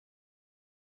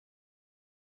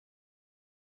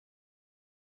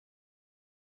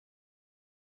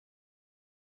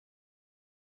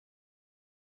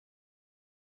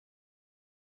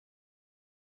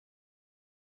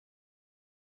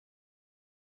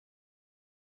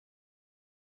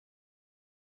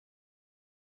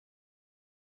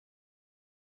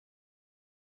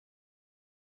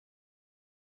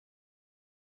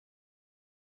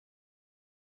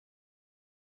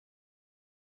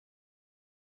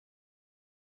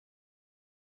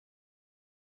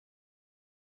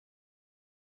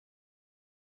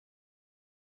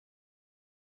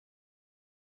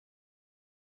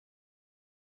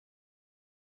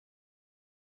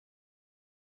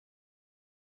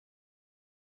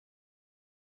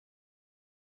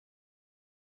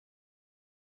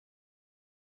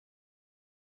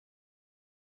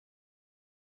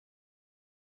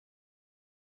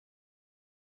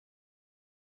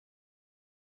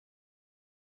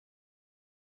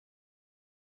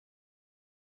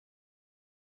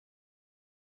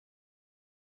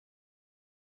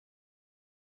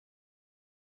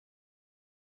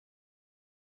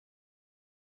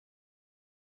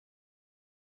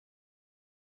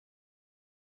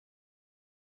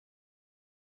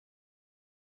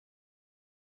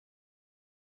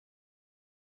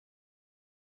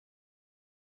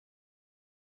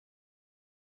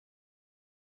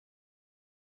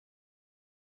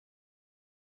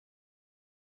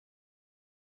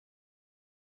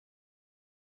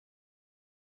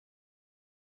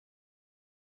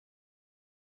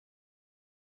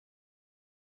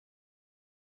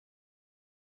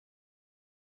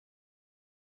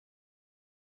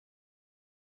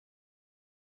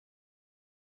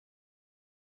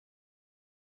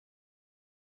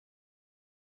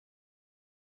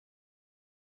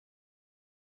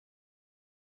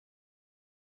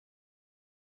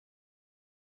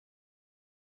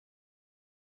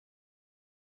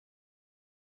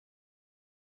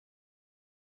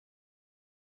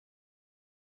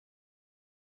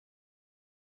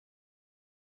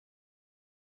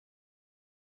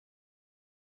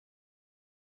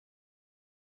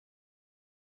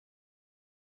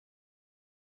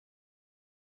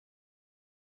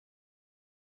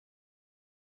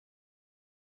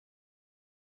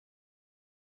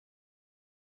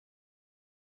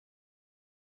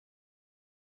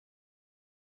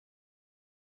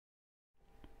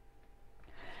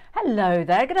Hello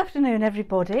there, good afternoon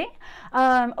everybody.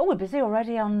 Oh, we're busy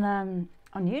already on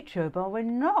YouTube, or we're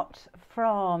not.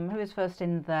 From who is first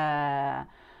in there?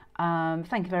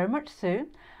 Thank you very much, Sue.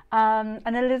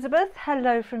 And Elizabeth,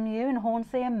 hello from you, and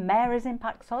Hornsey, and Mary's in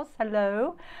Paxos,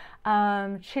 hello.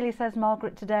 Chile says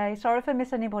Margaret today. Sorry if I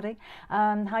miss anybody.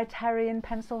 Hi Terry in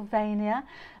Pennsylvania.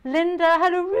 Linda,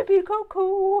 hello Ruby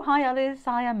Coco. Hi Alice,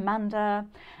 hi Amanda.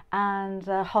 And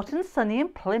hot and sunny in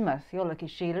Plymouth. You're lucky,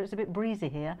 Sheila. It's a bit breezy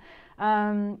here.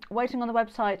 Waiting on the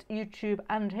website, YouTube,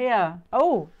 and here.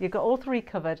 Oh, you've got all three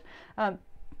covered.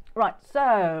 Right,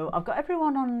 so I've got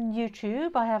everyone on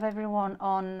YouTube. I have everyone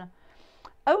on...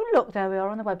 Oh, look, there we are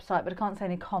on the website, but I can't see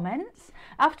any comments.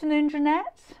 Afternoon,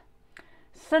 Jeanette.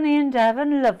 Sunny in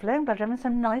Devon, lovely. I'm glad you're having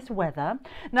some nice weather.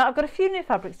 Now, I've got a few new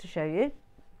fabrics to show you.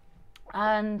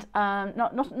 And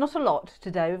not a lot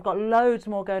today. We've got loads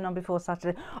more going on before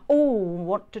Saturday. Oh,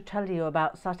 want to tell you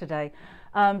about Saturday.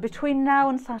 Between now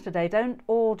and Saturday, don't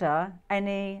order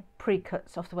any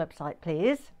pre-cuts off the website,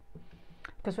 please,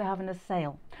 because we're having a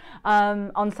sale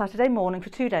on Saturday morning for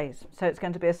 2 days. So it's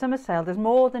going to be a summer sale. There's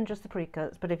more than just the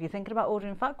pre-cuts, but if you're thinking about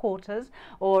ordering fat quarters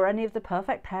or any of the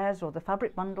perfect pairs or the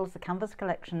fabric bundles, the canvas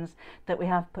collections that we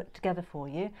have put together for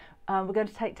you, we're going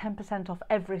to take 10% off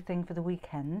everything for the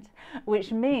weekend,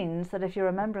 which means that if you're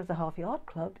a member of the Half Yard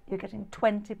Club, you're getting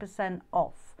 20%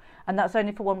 off. And that's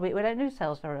only for 1 week. We don't do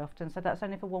sales very often, so that's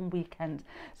only for 1 weekend.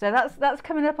 So that's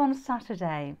coming up on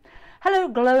Saturday. Hello,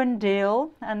 Glow and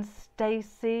Deal, and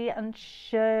Stacey and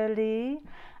Shirley,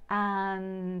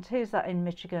 and who's that in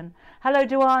Michigan? Hello,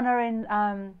 Duana in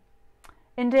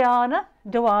Indiana,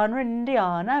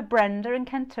 Brenda in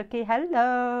Kentucky.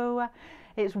 Hello.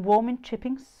 It's warm in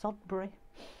Chipping Sodbury.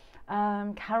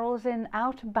 Carol's in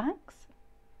Outer Banks.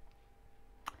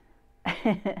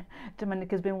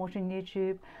 Dominica's been watching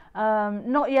YouTube.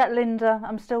 Not yet, Linda.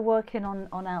 I'm still working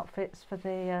on outfits for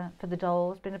the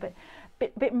dolls. Been a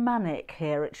bit manic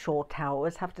here at Shore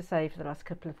Towers, have to say, for the last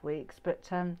couple of weeks, but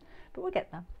we'll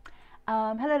get there.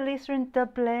 Hello, Lisa in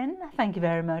Dublin. Thank you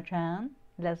very much, Anne.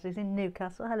 Leslie's in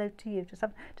Newcastle. Hello to you. Just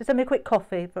have me a quick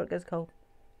coffee before it goes cold.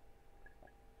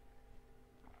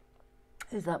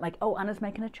 Who's that make? Oh, Anna's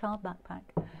making a child backpack.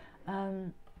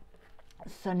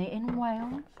 Sunny in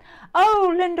Wales.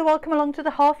 Oh, Linda, welcome along to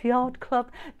the Half Yard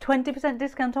Club. 20%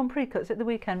 discount on pre-cuts at the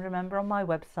weekend, remember, on my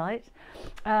website.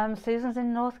 Susan's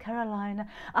in North Carolina.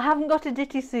 I haven't got a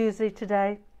ditty, Susie,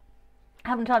 today. I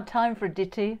haven't had time for a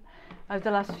ditty over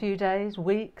the last few days,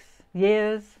 weeks,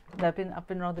 years. I've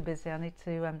been rather busy. I need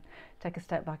to take a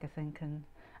step back, I think, and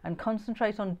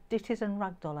concentrate on ditties and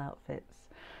ragdoll outfits.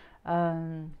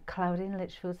 Cloudy in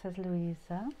Litchfield, says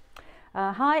Louisa.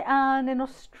 Hi Anne in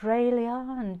Australia,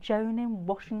 and Joan in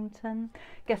Washington.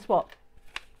 Guess what?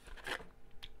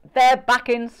 They're back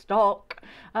in stock.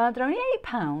 They're only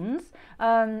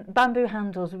 £8. Bamboo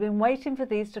handles. We've been waiting for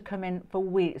these to come in for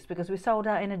weeks because we sold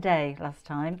out in a day last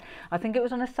time. I think it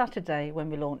was on a Saturday when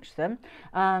we launched them,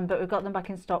 but we've got them back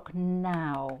in stock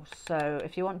now. So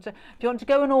if you want to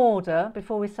go and order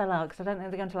before we sell out, because I don't think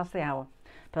they're going to last the hour.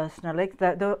 Personally,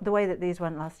 the way that these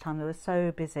went last time, they were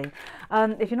so busy.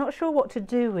 If you're not sure what to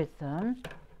do with them,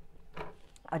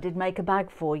 I did make a bag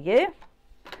for you,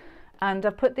 and I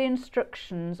put the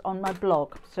instructions on my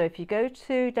blog. So if you go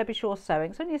to Debbie Shaw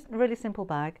Sewing, it's only a really simple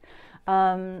bag,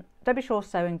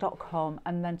 debbieshawsewing.com,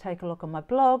 and then take a look on my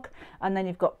blog, and then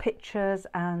you've got pictures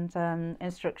and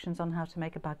instructions on how to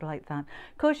make a bag like that.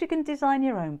 Of course, you can design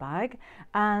your own bag,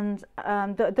 and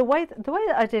the way that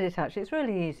I did it, actually, it's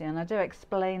really easy, and I do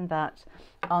explain that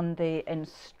on the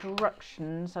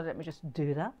instructions. So let me just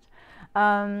do that.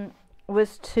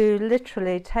 Was to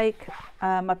literally take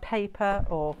my paper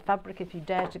or fabric, if you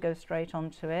dare to go straight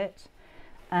onto it,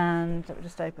 and let me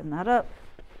just open that up.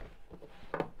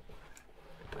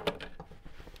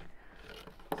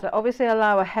 So obviously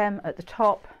allow a hem at the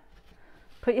top,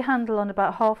 put your handle on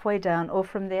about halfway down or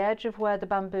from the edge of where the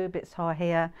bamboo bits are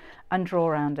here, and draw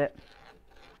around it.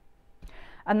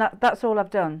 And that's all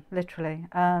I've done, literally.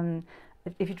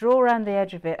 If you draw around the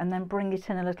edge of it and then bring it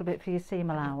in a little bit for your seam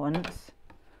allowance,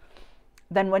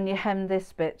 then when you hem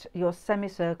this bit, your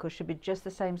semicircle should be just the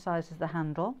same size as the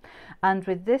handle. And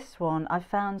with this one, I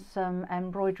found some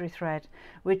embroidery thread,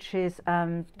 which is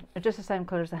just the same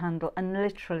colour as the handle, and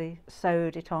literally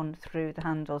sewed it on through the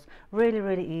handles. Really,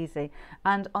 really easy.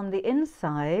 And on the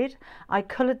inside, I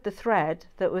coloured the thread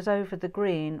that was over the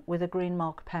green with a green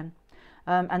marker pen.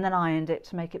 and then ironed it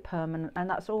to make it permanent, and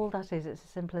that's all that is. It's as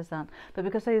simple as that. But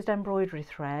because I used embroidery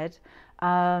thread,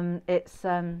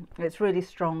 it's really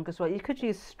strong as well. You could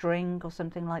use string or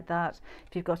something like that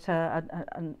if you've got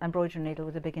an embroidery needle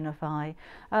with a big enough eye.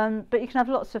 But you can have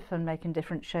lots of fun making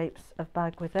different shapes of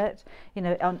bag with it. You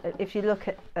know, if you look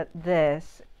at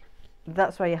this,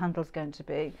 that's where your handle's going to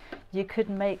be. You could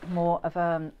make more of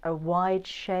a wide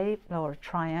shape or a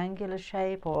triangular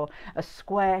shape or a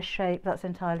square shape. That's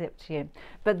entirely up to you.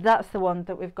 But that's the one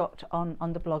that we've got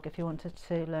on the blog if you wanted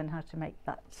to learn how to make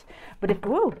that. But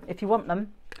if you want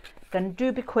them, then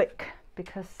do be quick,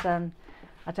 because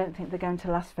I don't think they're going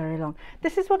to last very long.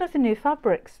 This is one of the new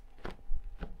fabrics.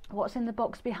 What's in the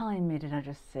box behind me, did I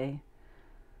just see?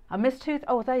 I missed two.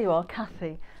 Oh, there you are,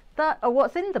 Kathy.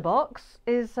 What's in the box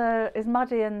is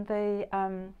Maddie and the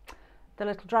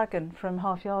little dragon from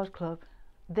Half Yard Club.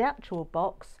 The actual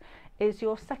box is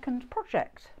your second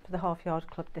project for the Half Yard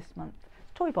Club this month.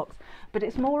 Toy box, but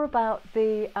it's more about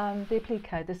the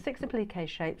applique. There's 6 applique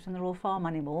shapes, and they're all farm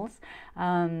animals.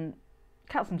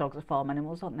 Cats and dogs are farm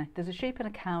animals, aren't they? There's a sheep and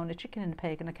a cow, and a chicken and a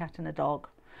pig, and a cat and a dog.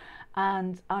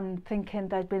 And I'm thinking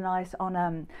they'd be nice on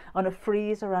a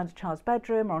frieze around a child's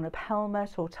bedroom, or on a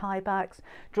helmet, or tie backs,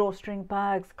 drawstring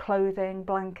bags, clothing,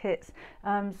 blankets.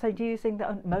 So using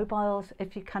the mobiles,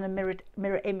 if you kind of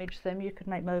mirror image them, you could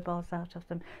make mobiles out of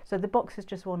them. So the box is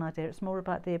just one idea. It's more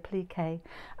about the applique.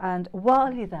 And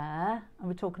while you're there, and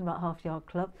we're talking about Half Yard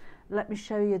Club, let me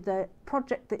show you the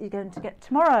project that you're going to get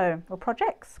tomorrow, or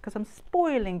projects, because I'm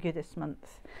spoiling you this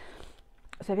month.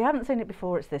 So if you haven't seen it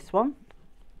before, it's this one.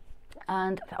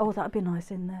 And oh, that'd be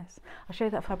nice in this. I'll show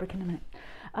you that fabric in a minute.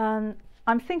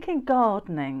 I'm thinking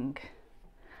gardening.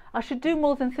 I should do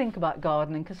more than think about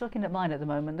gardening, because looking at mine at the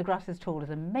moment, the grass is taller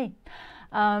than me.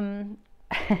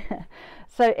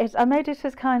 So I made it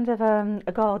as kind of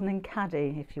a gardening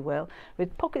caddy, if you will,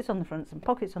 with pockets on the fronts and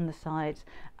pockets on the sides,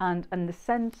 and in the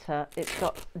centre it's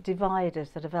got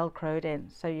dividers that are velcroed in,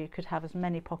 so you could have as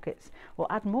many pockets, or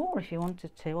add more if you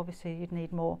wanted to. Obviously you'd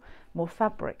need more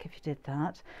fabric if you did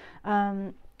that.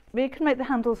 But you can make the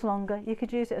handles longer. You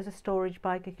could use it as a storage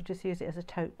bag, you could just use it as a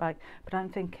tote bag, but I'm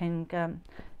thinking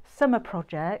summer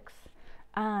projects.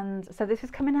 And so this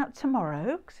is coming out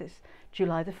tomorrow, because it's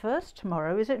July the 1st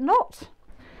tomorrow, is it not?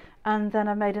 And then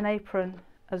I made an apron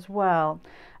as well,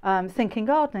 thinking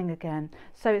gardening again.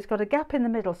 So it's got a gap in the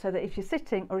middle, so that if you're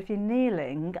sitting or if you're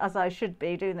kneeling, as I should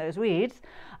be doing those weeds,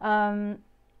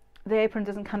 the apron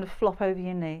doesn't kind of flop over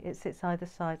your knee. It sits either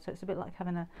side, so it's a bit like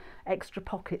having extra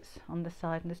pockets on the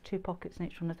side, and there's 2 pockets in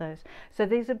each one of those. So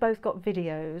these have both got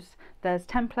videos. There's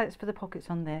templates for the pockets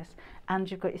on this,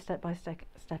 and you've got your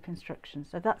step-by-step instructions.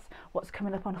 So that's what's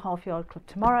coming up on Half Yard Club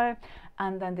tomorrow,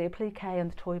 and then the applique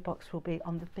and the toy box will be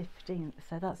on the 15th.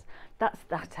 So that's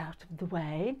that out of the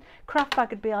way. Craft bag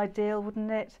would be ideal,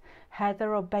 wouldn't it?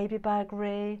 Heather or baby bag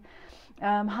Ree.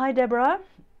 Hi Deborah.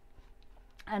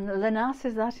 And Lenas,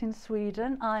 is that in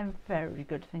Sweden? I'm very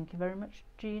good, thank you very much,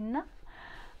 Gina.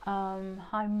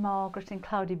 Hi Margaret in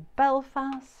cloudy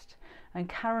Belfast, and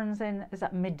Karen's in, is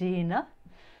that Medina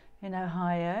in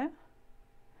Ohio?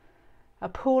 A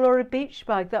pool or a beach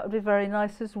bag, that would be very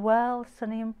nice as well.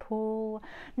 Sunny and pool.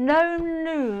 No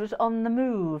news on the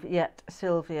move yet,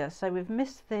 Sylvia. So we've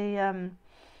missed the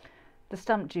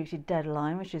stamp duty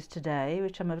deadline, which is today,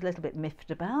 which I'm a little bit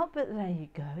miffed about, but there you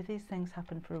go. These things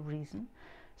happen for a reason.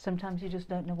 Sometimes you just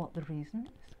don't know what the reason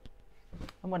is.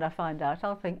 And when I find out,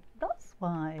 I'll think, that's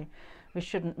why we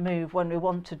shouldn't move when we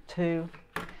wanted to.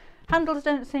 Handles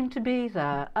don't seem to be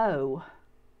there. Oh.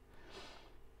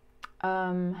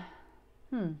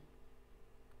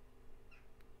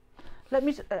 Let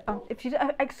me, if you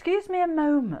excuse me a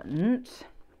moment,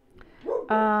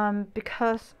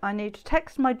 because I need to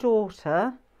text my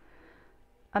daughter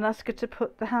and ask her to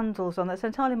put the handles on. That's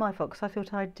entirely my fault, because I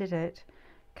thought I did it.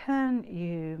 Can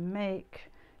you make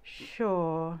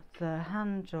sure the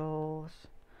handles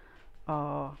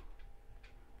are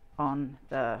on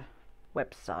the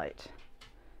website,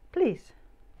 please?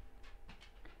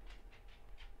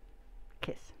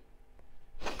 Kiss.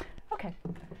 Okay,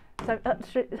 so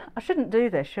I shouldn't do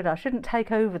this, should I? I shouldn't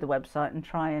take over the website and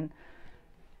try and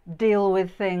deal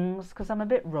with things, because I'm a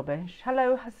bit rubbish.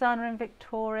 Hello, Hasana in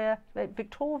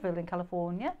Victorville in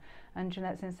California, and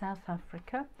Jeanette's in South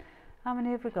Africa. How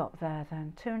many have we got there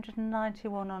then?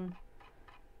 291 on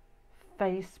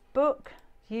Facebook,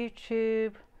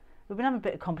 YouTube. We've been having a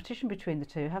bit of competition between the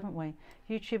two, haven't we?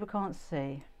 YouTube I can't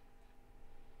see.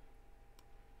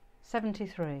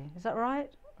 73, is that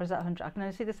right? Or is that 100? I can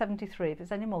only see the 73. If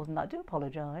it's any more than that, I do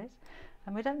apologise.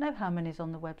 And we don't know how many's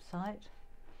on the website.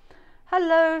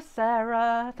 Hello,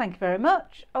 Sarah. Thank you very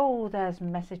much. Oh, there's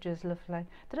messages, lovely.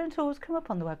 They don't always come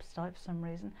up on the website for some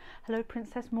reason. Hello,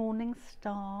 Princess Morning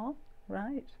Star.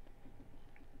 Right.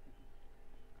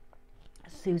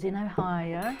 Susie in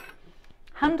Ohio.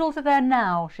 Handles are there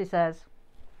now, she says.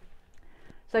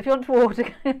 So if you want to order,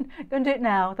 go and do it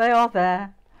now. They are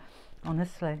there.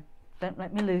 Honestly, don't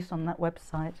let me loose on that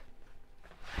website.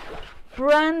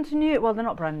 Brand new, well, they're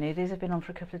not brand new, these have been on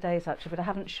for a couple of days actually, but I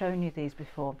haven't shown you these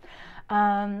before.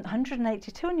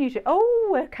 182 on YouTube. Oh,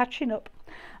 we're catching up.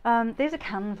 These are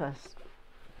canvas,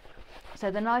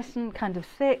 so they're nice and kind of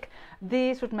thick.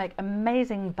 These would make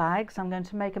amazing bags. I'm going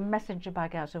to make a messenger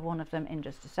bag out of one of them in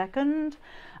just a second.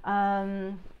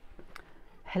 Hillary's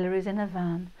in a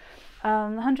van.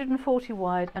 140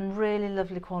 wide and really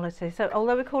lovely quality. So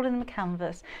although we're calling them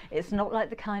canvas, it's not like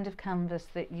the kind of canvas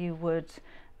that you would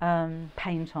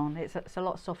paint on. It's a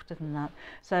lot softer than that.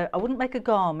 So I wouldn't make a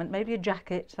garment, maybe a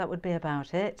jacket, that would be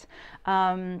about it.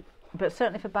 But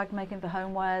certainly for bag making, for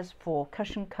homewares, for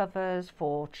cushion covers,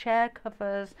 for chair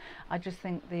covers, I just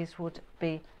think these would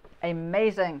be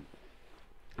amazing.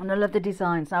 And I love the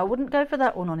designs. Now I wouldn't go for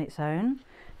that one on its own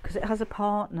because it has a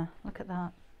partner. Look at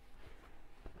that.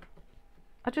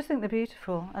 I just think they're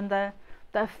beautiful, and they're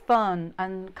fun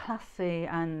and classy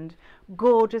and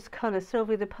gorgeous colours.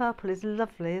 Sylvia, the purple is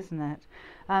lovely, isn't it?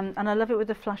 And I love it with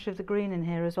the flash of the green in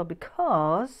here as well,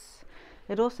 because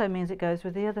it also means it goes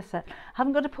with the other set. I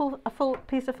haven't got a full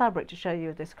piece of fabric to show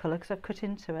you of this colour because I've cut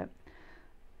into it.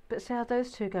 But see how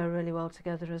those two go really well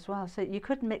together as well. So you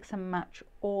could mix and match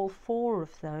all four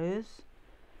of those.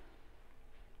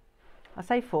 I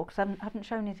say four because I haven't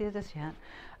shown you the others yet.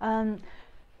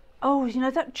 Oh, you know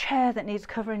that chair that needs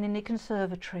covering in your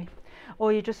conservatory,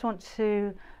 or you just want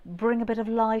to bring a bit of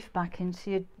life back into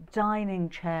your dining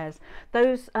chairs.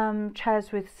 Those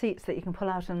chairs with seats that you can pull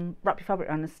out and wrap your fabric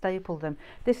around and staple them.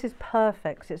 This is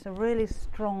perfect. It's a really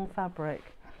strong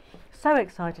fabric. So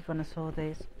excited when I saw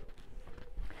these.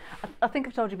 I think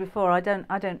I've told you before, I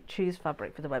don't choose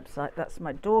fabric for the website. That's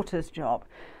my daughter's job.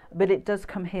 But it does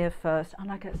come here first,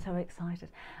 and I get so excited.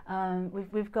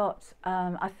 We've got,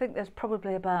 I think there's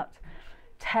probably about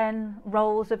 10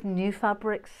 rolls of new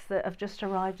fabrics that have just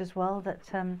arrived as well that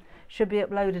should be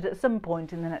uploaded at some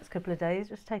point in the next couple of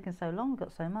days. It's taken so long,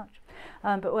 got so much.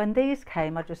 But when these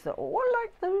came, I just thought, oh, I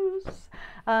like those.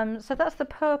 So that's the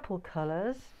purple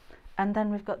colours. And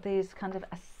then we've got these kind of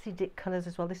acidic colours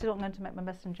as well. This is what I'm going to make my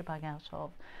messenger bag out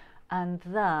of. And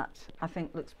that, I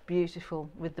think, looks beautiful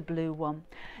with the blue one.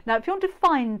 Now, if you want to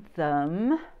find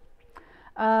them,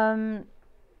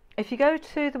 if you go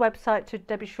to the website, to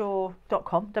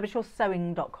debbieshaw.com,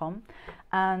 debbieshawsewing.com,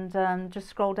 and just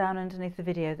scroll down underneath the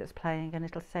video that's playing, and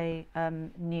it'll say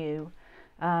new,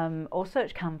 or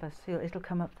search canvas, it'll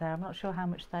come up there. I'm not sure how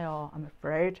much they are, I'm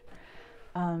afraid.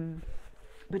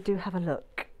 But do have a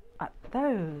look at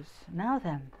those. Now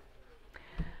then.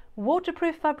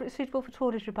 Waterproof fabric suitable for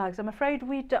toiletry bags. I'm afraid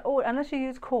we don't, unless you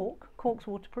use cork. Cork's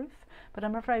waterproof, but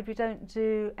I'm afraid we don't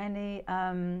do any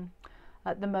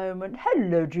at the moment.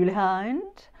 Hello, Julie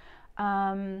Hind.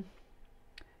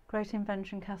 Great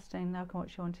invention casting. Now I can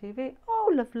watch you on TV.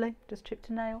 Oh, lovely. Just chipped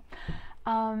a nail.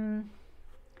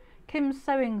 Kim's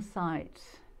sewing site.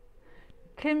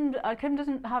 Kim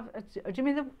doesn't have. Do you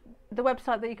mean the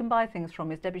website that you can buy things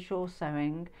from is Debbie Shaw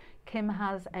Sewing? Kim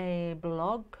has a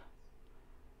blog.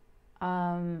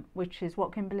 Which is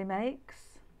What Kimberly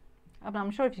Makes. I'm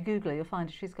sure if you Google it, you'll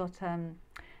find she's got a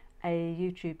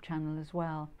YouTube channel as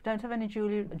well. We don't have any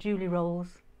Julie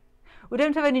rolls. We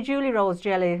don't have any Julie rolls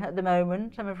jelly at the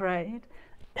moment, I'm afraid.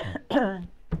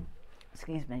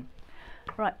 Excuse me.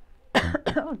 Right.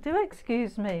 Oh, do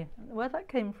excuse me. Where that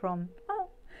came from. Oh.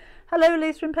 Hello,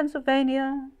 Lisa in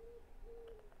Pennsylvania.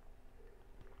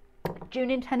 June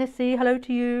in Tennessee. Hello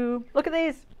to you. Look at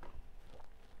these.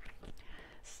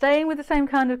 Staying with the same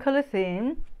kind of colour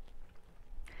theme,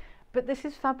 but this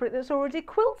is fabric that's already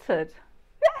quilted.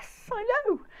 Yes, I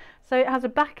know. So it has a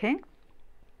backing,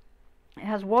 it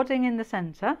has wadding in the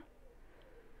centre,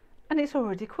 and it's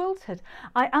already quilted.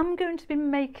 I am going to be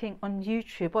making on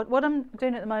YouTube, what I'm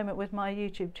doing at the moment with my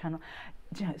YouTube channel,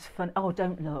 you know, it's fun. Oh,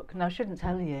 don't look. No, I shouldn't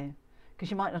tell you, because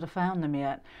you might not have found them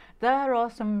yet. There are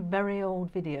some very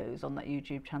old videos on that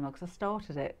YouTube channel, because I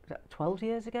started it 12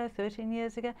 years ago, 13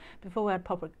 years ago, before we had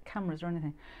proper cameras or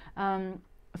anything.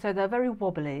 So they're very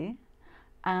wobbly,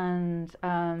 and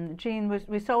Jean,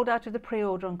 we sold out of the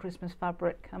pre-order on Christmas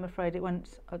fabric. I'm afraid it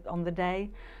went on the day.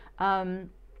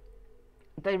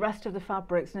 the rest of the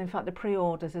fabrics, and in fact the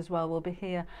pre-orders as well, will be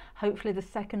here hopefully the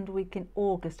second week in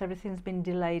August. Everything's been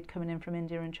delayed coming in from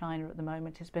India and China at the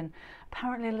moment. It's been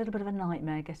apparently a little bit of a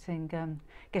nightmare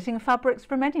getting fabrics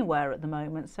from anywhere at the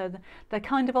moment, so they're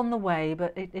kind of on the way,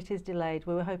 but it is delayed.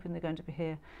 We were hoping they're going to be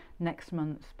here next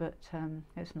month, but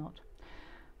it's not.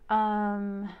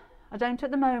 I don't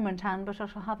at the moment, Anne, but I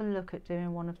shall have a look at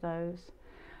doing one of those.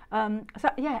 So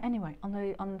yeah, anyway, on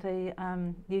the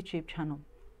YouTube channel,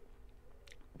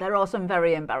 there are some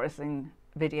very embarrassing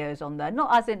videos on there.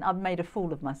 Not as in I've made a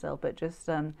fool of myself, but just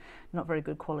not very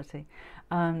good quality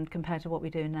compared to what we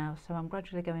do now. So I'm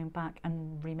gradually going back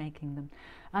and remaking them.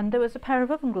 And there was a pair of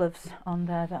oven gloves on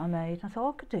there that I made. I thought, oh,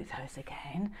 I could do those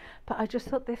again. But I just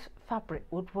thought this fabric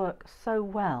would work so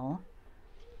well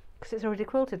because it's already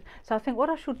quilted. So I think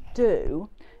what I should do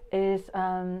is,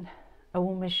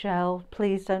 oh, Michelle,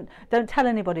 please don't tell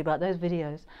anybody about those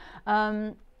videos.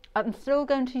 I'm still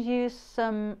going to use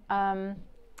some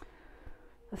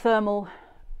thermal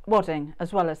wadding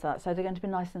as well as that, so they're going to be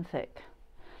nice and thick.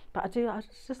 But I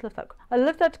just love that. I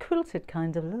love that quilted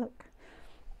kind of look.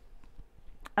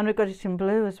 And we've got it in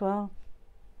blue as well.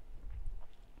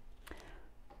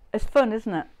 It's fun,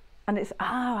 isn't it? And it's,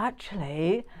 oh,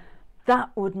 actually,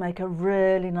 that would make a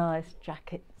really nice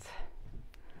jacket.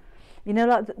 You know,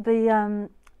 like the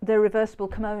reversible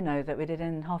kimono that we did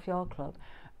in Half Yard Club,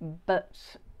 but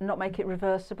not make it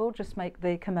reversible, just make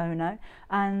the kimono,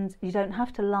 and you don't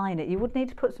have to line it. You would need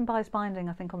to put some bias binding,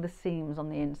 I think, on the seams on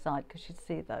the inside, because you'd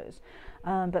see those.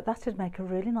 But that would make a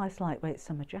really nice lightweight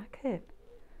summer jacket.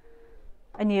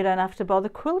 And you don't have to bother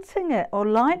quilting it, or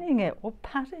lining it, or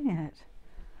padding it.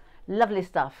 Lovely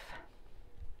stuff.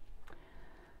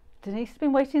 Denise has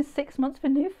been waiting 6 months for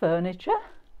new furniture.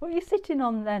 What are you sitting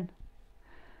on then?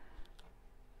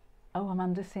 Oh,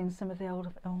 Amanda's seen some of the old.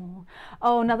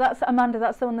 Oh, now that's Amanda.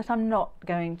 That's the one that I'm not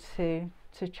going to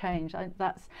change.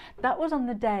 That was on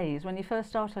the days when you first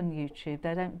start on YouTube.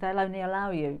 They'll only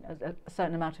allow you a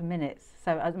certain amount of minutes.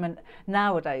 So I mean,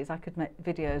 nowadays I could make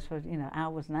videos for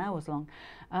hours and hours long.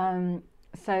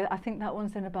 So I think that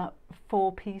one's in about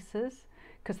 4 pieces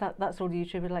because that's all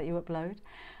YouTube would let you upload.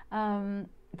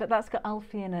 But that's got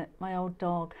Alfie in it, my old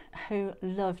dog, who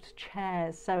loved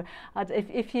chairs. So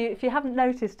if you haven't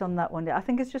noticed on that one yet, I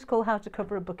think it's just called How to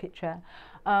Cover a Bucket Chair.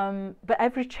 But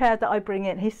every chair that I bring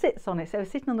in, he sits on it. So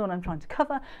he's sitting on the one I'm trying to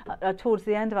cover. Towards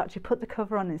the end, I've actually put the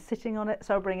cover on and sitting on it.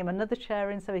 So I bring him another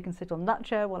chair in so he can sit on that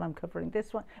chair while I'm covering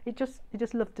this one. He just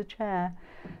loved a chair.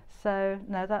 So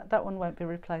no, that one won't be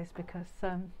replaced because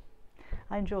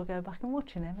I enjoy going back and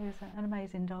watching him. He was an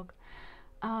amazing dog.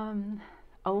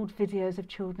 Old videos of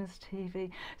children's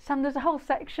TV. Sam, there's a whole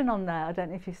section on there, I don't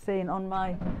know if you've seen, on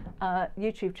my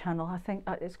YouTube channel. I think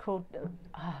it's called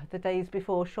The Days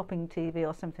Before Shopping TV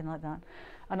or something like that.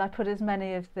 And I put as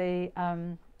many of the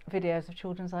videos of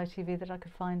children's ITV that I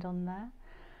could find on there.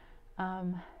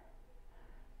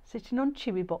 Sitting on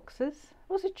Chewy boxes.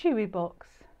 What's a Chewy box?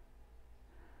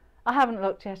 I haven't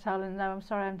looked yet, Alan. No, I'm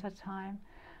sorry, I haven't had time.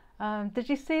 Did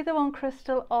you see the one,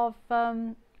 Crystal, of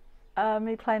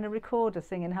me playing a recorder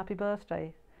singing Happy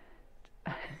Birthday?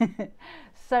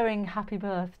 Sewing Happy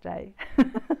Birthday.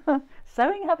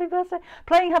 Sewing Happy Birthday?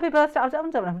 Playing Happy Birthday. I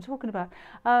don't know what I'm talking about.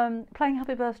 Playing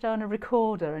Happy Birthday on a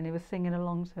recorder and he was singing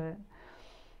along to it.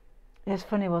 It's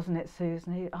funny, wasn't it,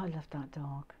 Susan? I love that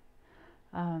dog.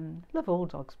 Love all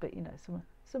dogs, but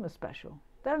some are special.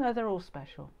 They're all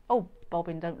special. Oh,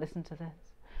 Bobbin, don't listen to this.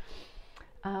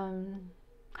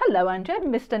 Hello, Andrew.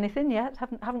 Haven't missed anything yet.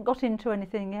 Haven't got into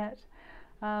anything yet.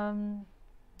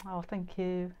 Oh, thank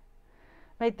you.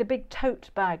 Made the big tote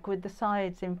bag with the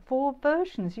sides in 4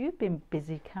 versions. You've been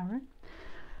busy, Karen.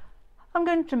 I'm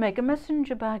going to make a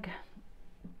messenger bag.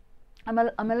 I'm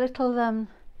a little not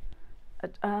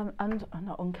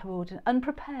uncoordinated,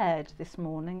 unprepared this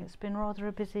morning. It's been rather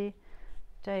a busy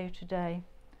day today.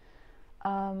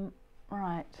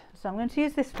 Right. So I'm going to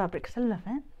use this fabric because I love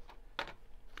it.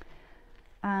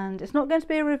 And it's not going to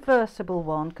be a reversible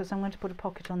one because I'm going to put a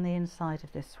pocket on the inside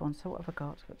of this one. So what have I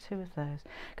got? I've got 2 of those.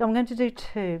 I'm going to do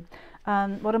 2.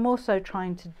 What I'm also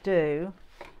trying to do,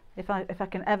 if I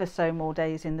can ever sew more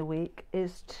days in the week,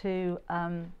 is to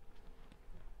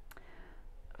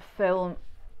film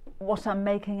what I'm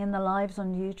making in the lives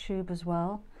on YouTube as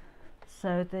well.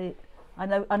 So I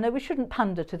know we shouldn't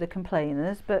pander to the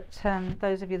complainers, but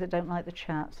those of you that don't like the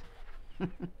chat.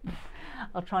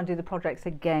 I'll try and do the projects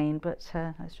again, but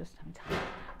it's just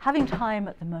having time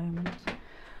at the moment.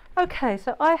 Okay,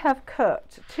 so I have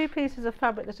cut 2 pieces of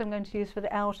fabric that I'm going to use for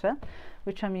the outer,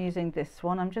 which I'm using this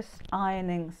one. I'm just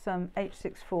ironing some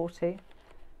H640.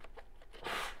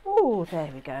 Oh,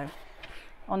 there we go.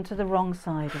 Onto the wrong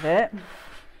side of it.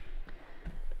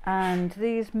 and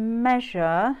these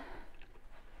measure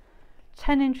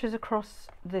 10 inches across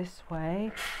this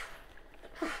way,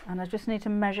 and I just need to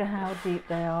measure how deep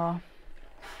they are.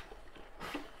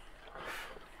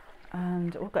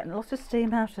 And we're getting lots of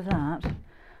steam out of that.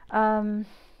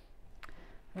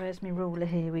 Where's my ruler?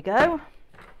 Here we go.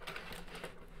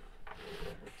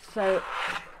 So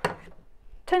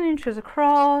 10 inches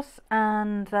across,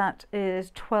 and that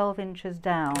is 12 inches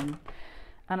down.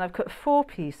 And I've cut 4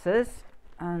 pieces,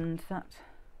 and that's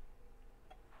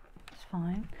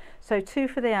fine. So 2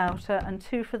 for the outer and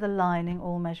 2 for the lining,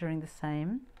 all measuring the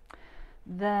same.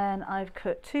 Then I've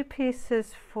cut 2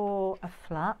 pieces for a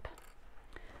flap,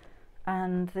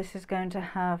 and this is going to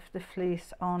have the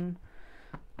fleece on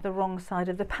the wrong side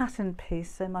of the patterned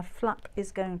piece, so my flap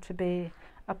is going to be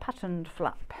a patterned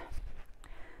flap.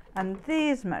 And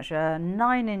these measure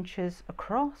 9 inches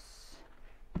across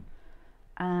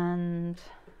and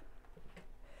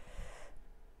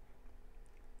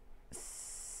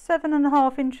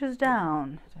 7.5 inches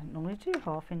down. I don't normally do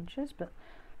half inches, but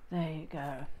there you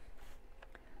go.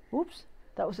 Oops,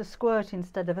 that was a squirt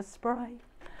instead of a spray.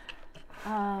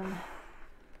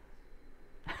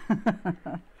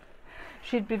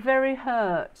 She'd be very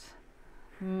hurt,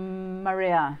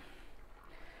 Maria,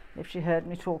 if she heard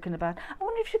me talking about. I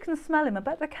wonder if she can smell him. I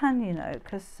bet they can, you know,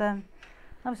 because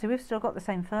obviously we've still got the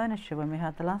same furniture when we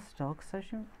had the last dog, so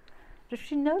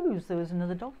she knows there was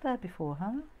another dog there before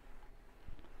her.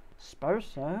 Suppose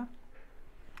so.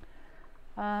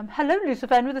 Hello, Lisa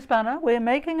Fenn with the spanner. We're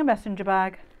making a messenger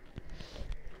bag.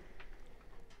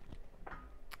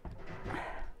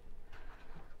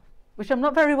 Which I'm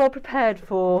not very well prepared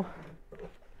for.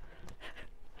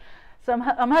 So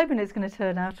I'm hoping it's going to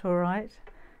turn out all right.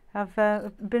 I've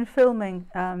been filming.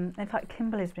 In fact,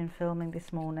 Kimberly's been filming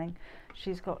this morning.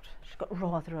 She's got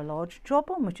rather a large job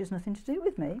on, which has nothing to do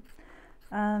with me.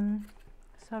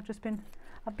 So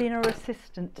I've been her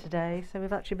assistant today. So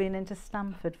we've actually been into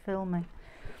Stamford filming.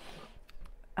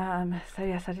 So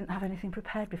yes, I didn't have anything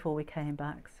prepared before we came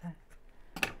back.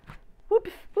 So we'll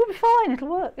be fine. It'll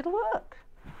work. It'll work.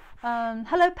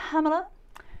 Hello, Pamela.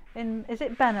 Is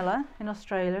it Benalla in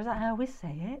Australia? Is that how we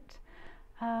say it?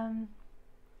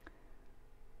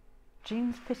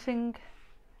 Jeans fitting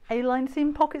A-line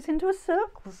seam pockets into a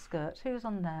circle skirt. Who's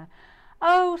on there?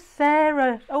 Oh,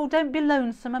 Sarah. Oh, don't be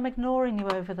lonesome. I'm ignoring you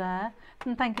over there.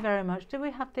 And thank you very much. Do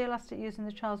we have the elastic using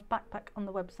the child's backpack on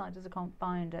the website, as I can't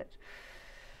find it?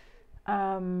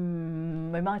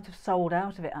 We might have sold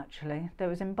out of it actually. There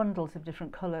was in bundles of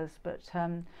different colours, but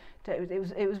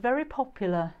it was very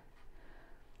popular.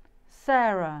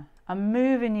 Sarah, I'm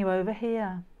moving you over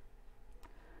here.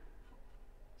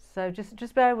 So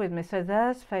just bear with me. So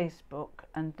there's Facebook,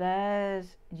 and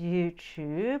there's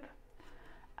YouTube,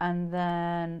 and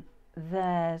then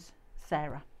there's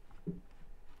Sarah,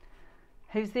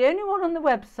 who's the only one on the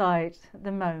website at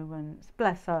the moment.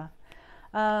 Bless her.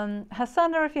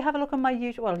 Hassana, if you have a look on my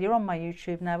YouTube, well, you're on my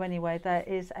YouTube now anyway, there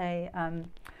is a,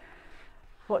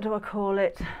 what do I call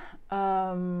it?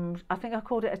 I think I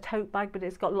called it a tote bag, but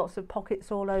it's got lots of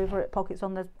pockets all over it, pockets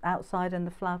on the outside and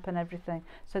the flap and everything.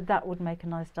 So that would make a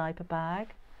nice diaper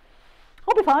bag.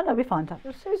 I'll be fine, I'll be fine.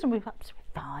 Susan, we'll be absolutely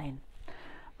fine.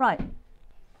 Right,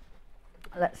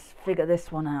 let's figure this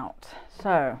one out.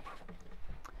 So,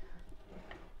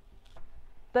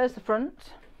 there's the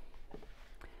front,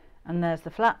 and there's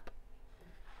the flap,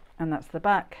 and that's the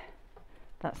back,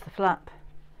 that's the flap,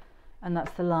 and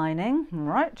that's the lining,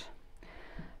 right?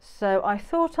 So I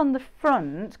thought on the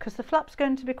front, because the flap's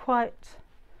going to be quite,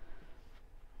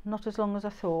 not as long as I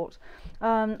thought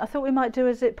we might do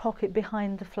a zip pocket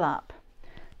behind the flap.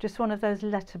 Just one of those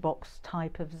letterbox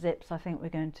type of zips I think we're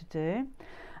going to do.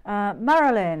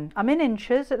 Marilyn, I'm in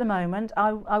inches at the moment.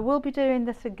 I will be doing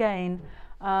this again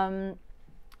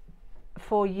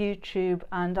for YouTube,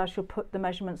 and I shall put the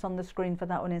measurements on the screen for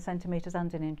that one in centimetres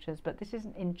and in inches, but this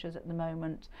isn't inches at the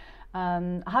moment.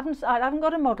 I haven't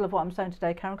got a model of what I'm sewing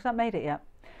today, Karen, because I haven't made it yet.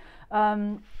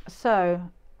 So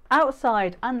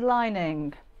outside and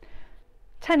lining,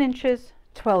 10 inches,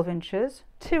 12 inches,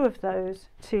 2 of those,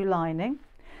 2 lining,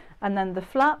 and then the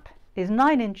flap is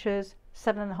 9 inches,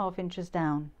 7.5 inches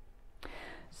down.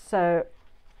 So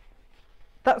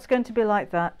that's going to be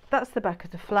like that. That's the back of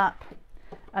the flap,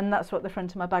 and that's what the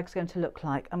front of my bag's going to look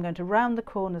like. I'm going to round the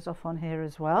corners off on here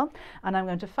as well, and I'm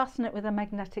going to fasten it with a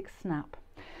magnetic snap.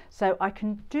 So I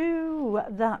can do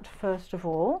that first of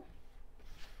all.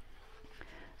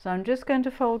 So I'm just going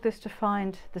to fold this to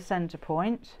find the center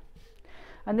point,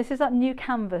 and this is that new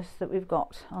canvas that we've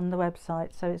got on the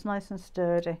website, so it's nice and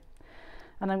sturdy.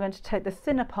 And I'm going to take the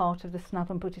thinner part of the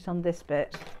snap and put it on this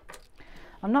bit.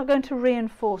 I'm not going to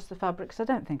reinforce the fabric because I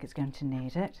don't think it's going to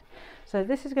need it. So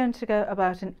this is going to go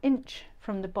about 1 inch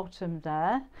from the bottom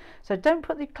there. So don't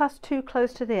put the clasp too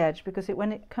close to the edge, because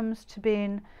when it comes to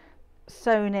being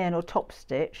sewn in or top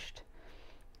stitched,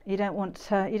 you don't want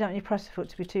your presser foot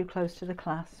to be too close to the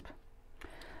clasp.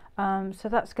 So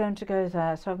that's going to go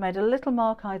there. So I've made a little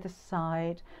mark either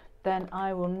side. Then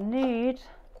I will need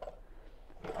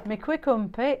my quick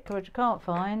unpick, which I can't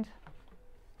find.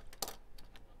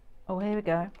 Oh, here we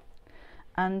go.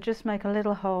 And just make a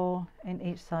little hole in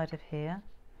each side of here.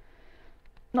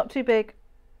 Not too big,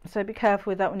 so be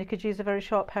careful with that one. You could use a very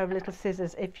sharp pair of little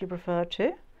scissors if you prefer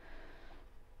to.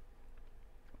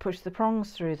 Push the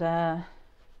prongs through there.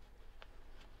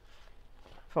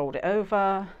 Fold it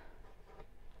over.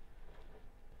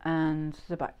 And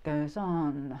the back goes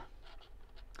on.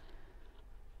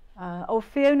 Oh,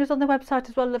 Fiona's on the website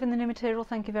as well, loving the new material,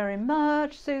 thank you very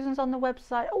much. Susan's on the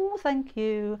website, oh thank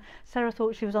you. Sarah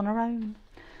thought she was on her own.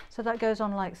 So that goes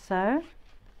on like so.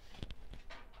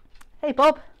 Hey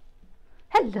Bob,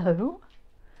 hello,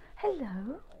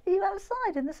 hello, are you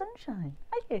outside in the sunshine,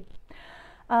 are you?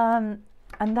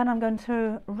 And then I'm going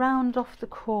to round off the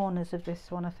corners of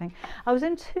this one, I think. I was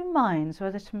in two minds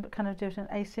whether to kind of do it an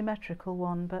asymmetrical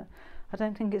one, but I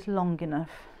don't think it's long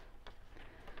enough.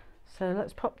 So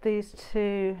let's pop these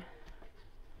two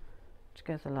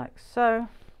together like so.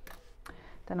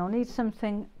 Then I'll need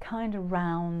something kind of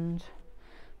round,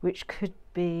 which could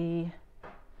be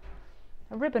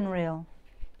a ribbon reel.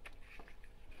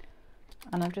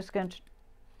 And I'm just going to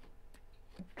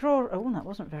draw, oh that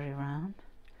wasn't very round.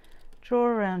 Draw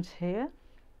around here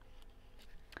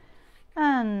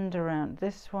and around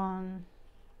this one,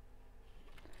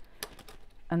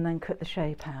 and then cut the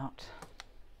shape out.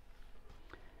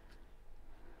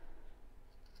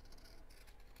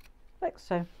 Like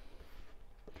so.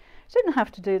 Didn't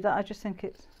have to do that, I just think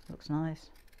it looks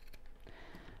nice.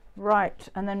 Right,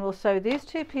 and then we'll sew these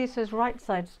two pieces right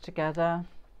sides together.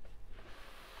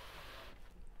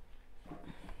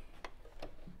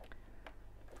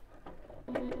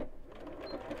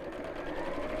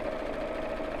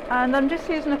 And I'm just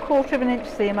using 1/4 inch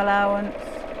seam allowance.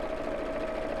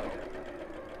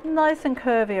 Nice and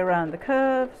curvy around the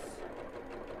curves.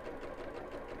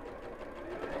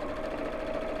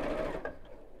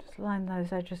 Just line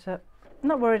those edges up. I'm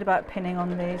not worried about pinning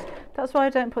on these. That's why I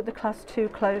don't put the clasp too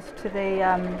close to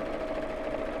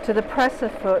the presser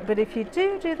foot. But if you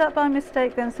do that by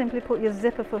mistake, then simply put your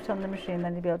zipper foot on the machine,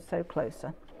 then you'll be able to sew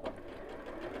closer.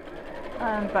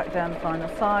 And back down the final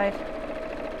side.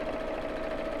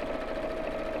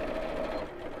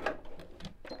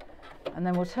 And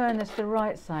then we'll turn this the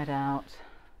right side out.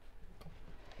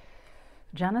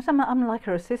 Janice, I'm like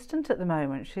her assistant at the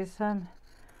moment. She's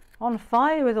on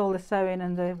fire with all the sewing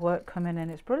and the work coming in.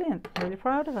 It's brilliant. Really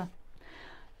proud of her.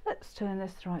 Let's turn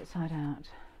this the right side out.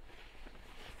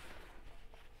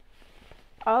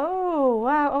 Oh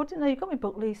wow! Oh, I didn't know you got my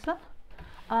book, Lisa.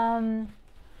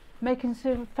 Making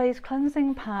some face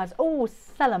cleansing pads. Oh,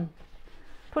 sell them.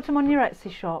 Put them on your Etsy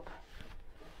shop.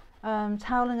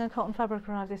 Toweling and cotton fabric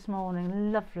arrived this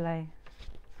morning. Lovely.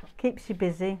 Keeps you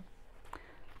busy.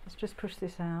 Let's just push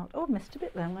this out. Oh, I missed a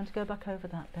bit there. I'm going to go back over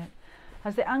that bit.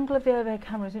 As the angle of the overhead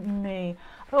camera isn't me.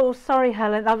 Oh, sorry,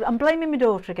 Helen. I'm blaming my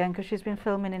daughter again because she's been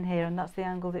filming in here and that's the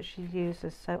angle that she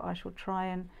uses. So I shall try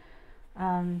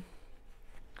and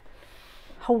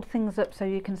hold things up so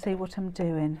you can see what I'm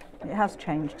doing. It has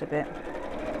changed a bit.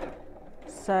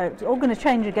 So it's all going to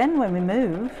change again when we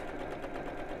move.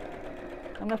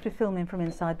 I'm going to have to be filming from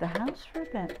inside the house for a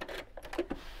bit.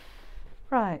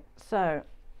 Right, so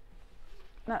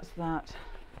that's that.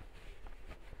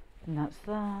 And that's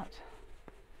that.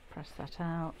 Press that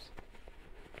out.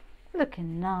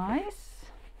 Looking nice.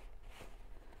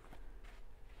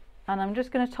 And I'm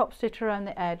just going to top stitch around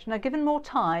the edge. Now, given more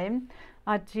time,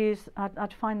 I'd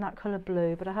find that colour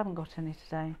blue, but I haven't got any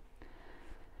today.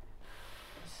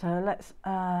 So let's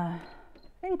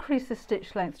increase the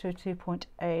stitch length to a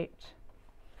 2.8.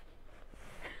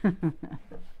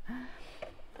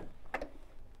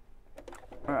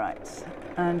 Right,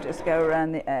 and just go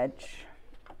around the edge.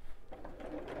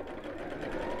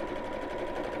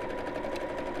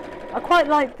 I quite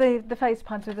like the face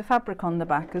pads with the fabric on the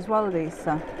back as well,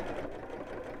 Lisa.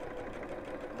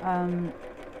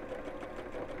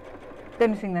 The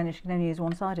only thing then is you can only use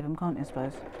one side of them, can't you, I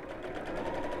suppose?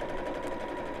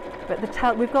 But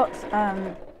the we've got,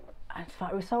 in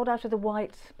fact, we sold out of the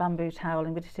white bamboo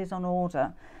toweling, but it is on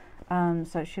order.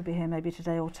 So it should be here maybe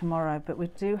today or tomorrow. But we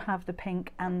do have the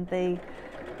pink and the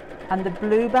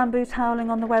blue bamboo toweling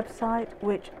on the website,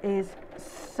 which is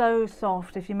so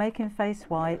soft. If you're making face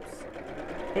wipes,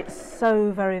 It's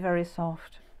so very, very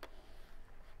soft.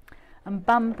 And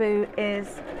bamboo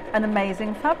is an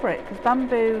amazing fabric, because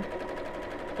bamboo,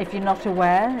 if you're not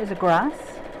aware, is a grass.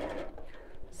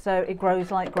 So it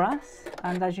grows like grass,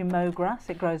 and as you mow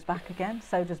grass it grows back again.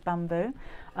 So does bamboo.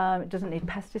 It doesn't need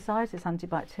pesticides, it's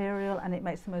antibacterial, and it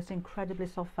makes the most incredibly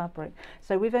soft fabric.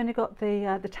 So we've only got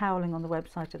the toweling on the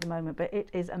website at the moment, but it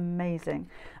is amazing,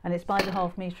 and it's by the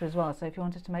 ½ metre as well. So if you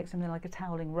wanted to make something like a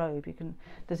toweling robe, you can,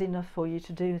 there's enough for you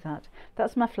to do that.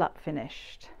 That's my flap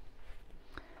finished,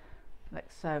 like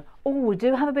so. Oh, we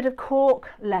do have a bit of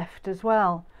cork left as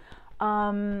well.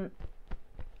 I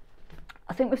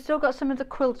think we've still got some of the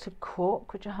quilted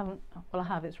cork, which I haven't, well I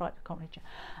have, it's right, I can't reach it.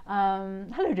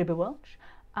 Hello Deborah Welch.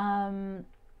 And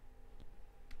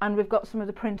we've got some of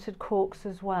the printed corks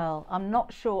as well. I'm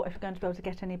not sure if we're going to be able to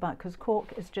get any back, because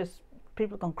cork is just,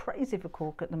 people have gone crazy for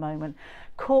cork at the moment.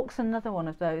 Cork's another one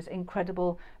of those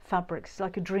incredible fabrics. It's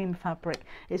like a dream fabric.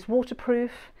 It's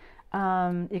waterproof.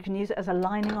 You can use it as a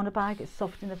lining on a bag. It's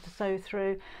soft enough to sew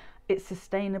through. It's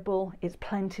sustainable, it's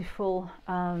plentiful,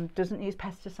 doesn't use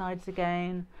pesticides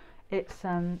again. It's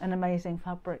an amazing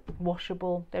fabric,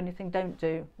 washable. The only thing don't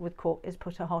do with cork is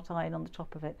put a hot iron on the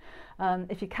top of it.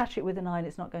 If you catch it with an iron,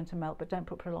 it's not going to melt, but don't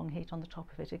put prolonged heat on the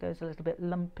top of it. It goes a little bit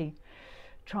lumpy.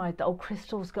 Tried that. Oh,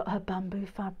 Crystal's got her bamboo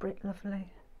fabric,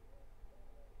 lovely.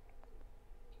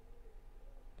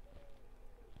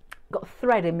 Got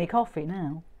thread in me coffee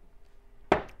now.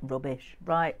 Rubbish.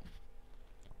 Right.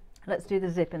 Let's do the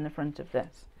zip in the front of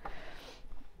this.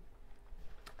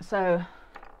 So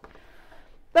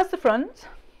that's the front,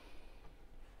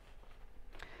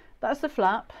 that's the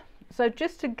flap. So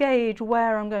just to gauge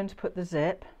where I'm going to put the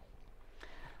zip,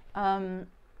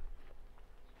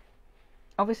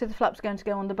 obviously the flap's going to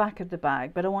go on the back of the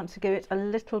bag, but I want to give it a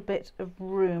little bit of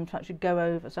room to actually go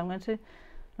over. So I'm going to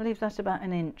leave that about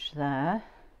 1 inch there.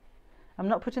 I'm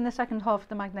not putting the second half of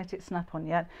the magnetic snap on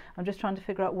yet. I'm just trying to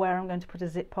figure out where I'm going to put a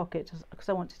zip pocket, because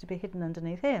I want it to be hidden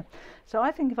underneath here. So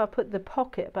I think if I put the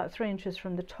pocket about 3 inches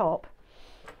from the top,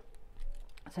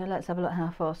 so let's have a look how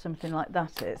far something like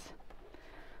that is.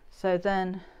 So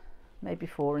then maybe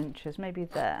 4 inches, maybe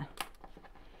there.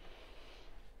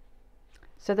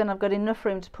 So then I've got enough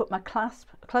room to put my clasp,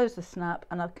 close the snap,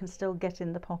 and I can still get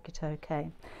in the pocket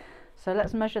okay. So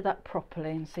let's measure that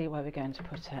properly and see where we're going to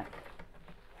put it.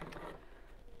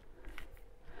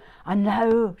 I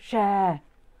know, Cher.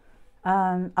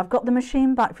 I've got the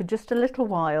machine back for just a little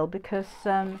while because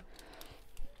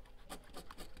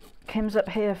Kim's up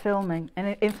here filming,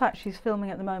 and in fact she's filming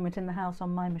at the moment in the house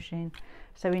on my machine,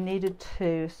 so we needed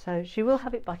 2, so she will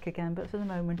have it back again, but for the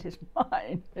moment it's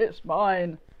mine. It's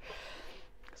mine,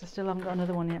 because I still haven't got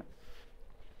another one yet.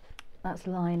 That's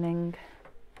lining.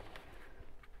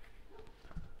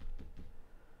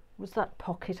 Was that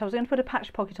pocket? I was going to put a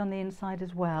patch pocket on the inside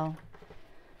as well.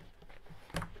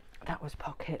 That was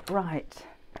pocket, right.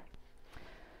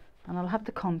 And I'll have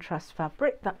the contrast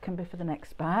fabric, that can be for the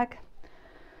next bag.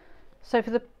 So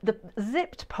for the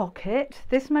zipped pocket,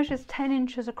 this measures 10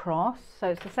 inches across, so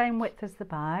it's the same width as the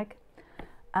bag.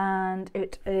 And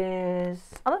it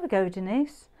is, I'll have a go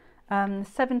Denise,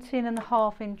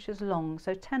 17.5 inches long,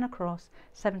 so 10 across,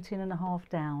 17.5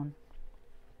 down.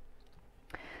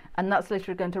 And that's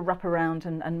literally going to wrap around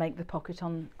and make the pocket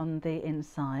on the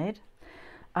inside.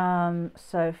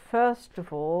 So first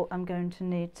of all I'm going to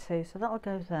need to, so that'll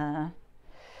go there.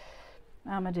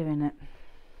 How am I doing it?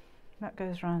 That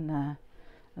goes around there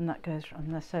and that goes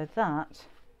around there, so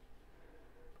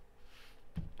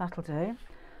that'll do.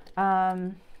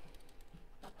 I'll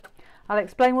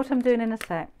explain what I'm doing in a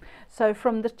sec. So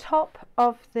from the top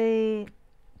of the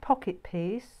pocket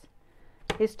piece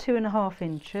is 2.5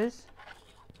 inches.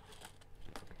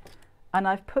 And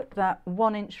I've put that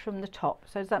 1 inch from the top,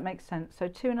 so does that make sense? So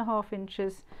 2.5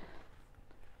 inches,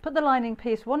 put the lining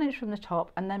piece 1 inch from the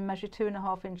top, and then measure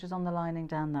 2.5 inches on the lining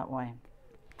down that way.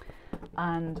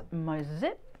 And my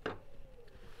zip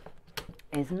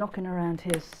is knocking around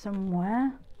here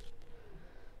somewhere,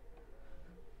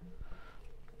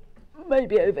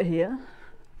 maybe over here.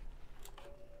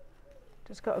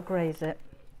 Just got to graze it,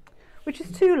 which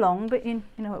is too long, but you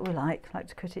know what we like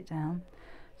to cut it down.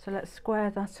 So let's square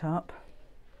that up,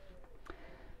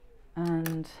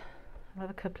 and I'll have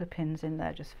a couple of pins in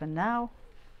there just for now,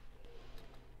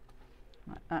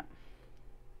 like that.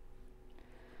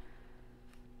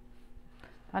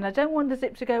 And I don't want the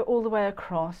zip to go all the way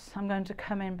across. I'm going to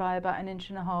come in by about 1.5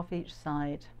 inches each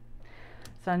side.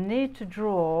 So I need to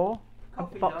draw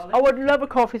coffee, a box. darling. Oh, I'd love a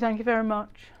coffee, thank you very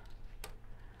much.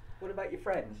 What about your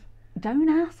friends? Don't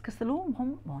ask, because they'll all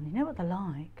want one. You know what they're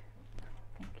like.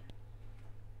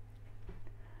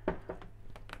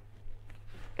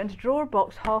 going to draw a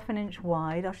box 1/2 inch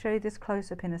wide. I'll show you this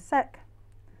close up in a sec.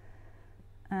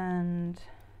 And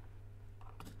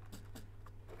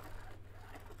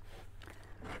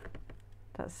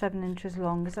that's 7 inches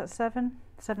long. Is that 7?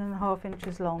 7.5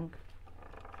 inches long.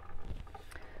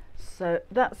 So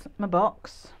that's my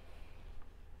box.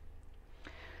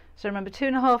 So remember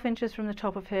 2.5 inches from the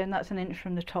top of here, and that's 1 inch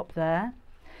from the top there.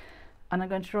 And I'm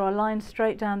going to draw a line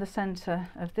straight down the centre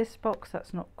of this box.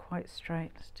 That's not quite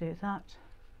straight. Let's do that.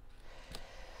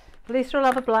 Lisa will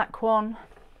have a black one.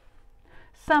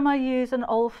 Some I use an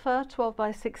Alpha 12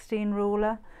 by 16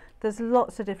 ruler. There's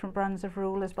lots of different brands of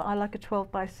rulers, but I like a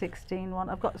 12 by 16 one.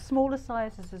 I've got smaller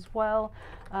sizes as well.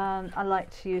 I like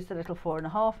to use the little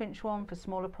 4.5 inch one for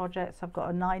smaller projects. I've got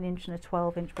a 9 inch and a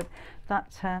 12 inch, but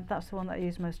that's the one that I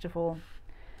use most of all.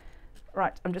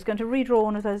 Right, I'm just going to redraw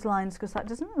one of those lines because that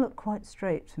doesn't look quite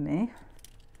straight to me.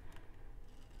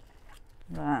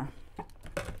 There.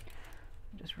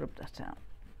 Just rub that out.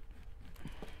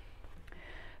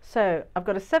 So I've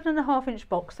got a 7.5 inch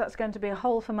box. That's going to be a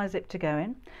hole for my zip to go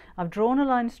in. I've drawn a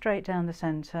line straight down the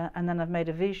centre, and then I've made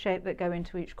a V shape that go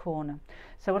into each corner.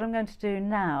 So what I'm going to do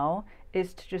now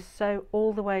is to just sew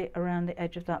all the way around the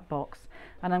edge of that box,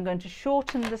 and I'm going to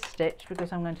shorten the stitch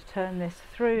because I'm going to turn this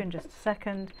through in just a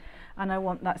second, and I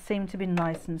want that seam to be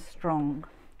nice and strong.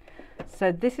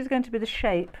 So this is going to be the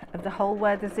shape of the hole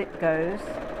where the zip goes.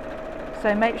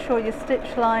 So make sure your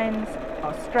stitch lines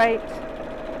are straight.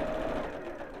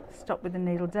 Stop with the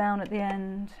needle down at the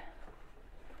end.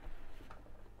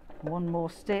 One more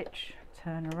stitch,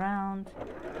 turn around,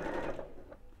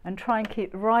 and try and keep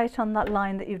right on that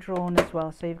line that you've drawn as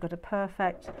well, so you've got a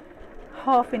perfect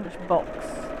 1/2 inch box.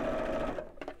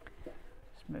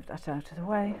 Just move that out of the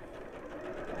way.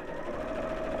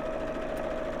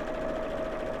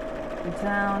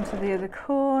 Down to the other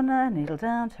corner, needle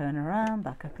down, turn around,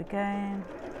 back up again,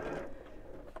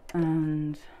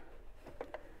 and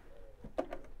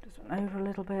over a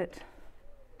little bit,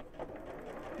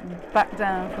 and back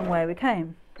down from where we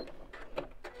came.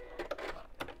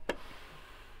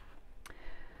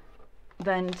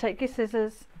 Then take your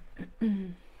scissors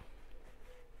and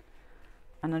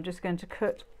I'm just going to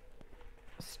cut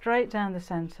straight down the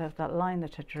centre of that line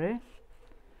that I drew.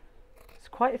 It's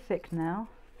quite thick now,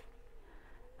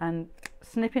 and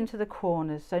snip into the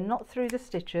corners, so not through the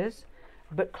stitches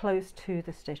but close to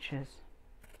the stitches.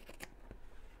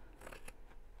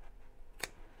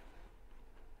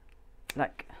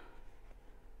 Like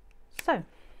so.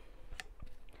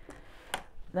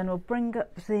 Then we'll bring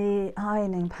up the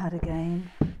ironing pad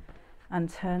again and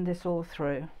turn this all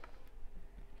through.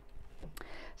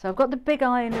 So I've got the big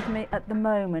iron with me at the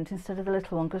moment instead of the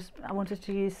little one because I wanted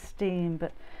to use steam,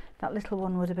 but that little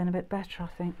one would have been a bit better, I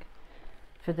think,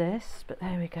 for this, but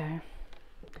there we go.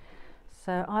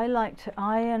 So I like to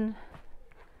iron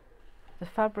the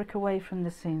fabric away from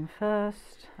the seam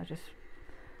first. I just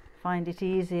find it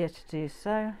easier to do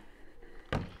so,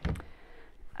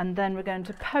 and then we're going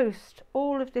to post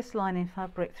all of this lining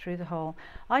fabric through the hole.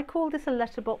 I call this a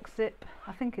letterbox zip.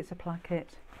 I think it's a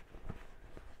placket,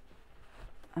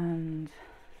 and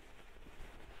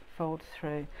fold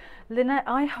through. Lynette,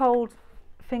 I hold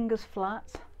fingers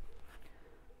flat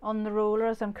on the ruler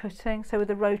as I'm cutting, so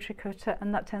with a rotary cutter,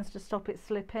 and that tends to stop it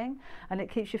slipping, and it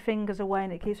keeps your fingers away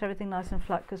and it keeps everything nice and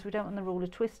flat because we don't want the ruler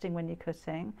twisting when you're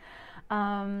cutting.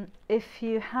 If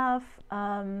you have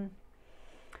oh,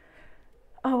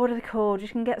 what are they called? You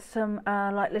can get some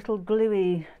like little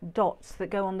gluey dots that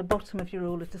go on the bottom of your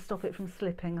ruler to stop it from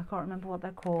slipping. I can't remember what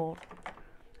they're called,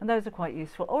 and those are quite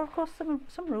useful. Or of course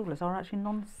some rulers are actually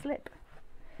non-slip,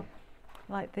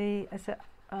 like the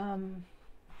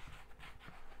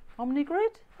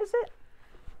Omnigrid, is it?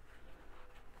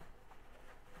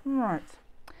 Right.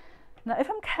 Now if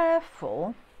I'm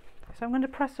careful, so I'm going to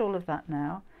press all of that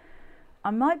now, I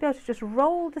might be able to just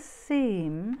roll the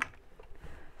seam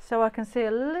so I can see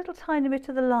a little tiny bit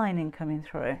of the lining coming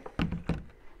through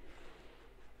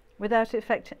without it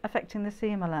affecting the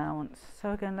seam allowance.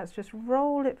 So again, let's just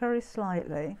roll it very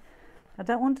slightly. I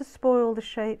don't want to spoil the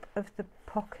shape of the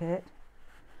pocket,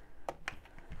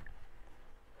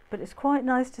 but it's quite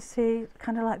nice to see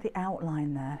kind of like the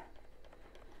outline there.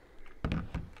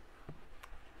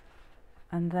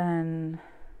 And then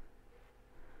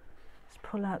let's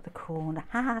pull out the corner.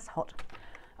 Ha, it's hot.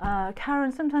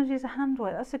 Karen, sometimes use a hand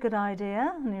weight. That's a good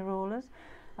idea on your rulers.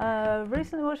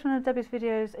 Recently watched one of Debbie's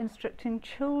videos instructing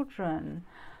children.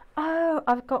 Oh,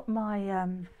 I've got my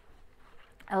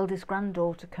eldest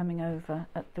granddaughter coming over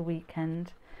at the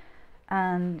weekend,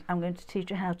 and I'm going to teach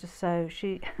her how to sew.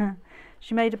 She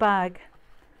she made a bag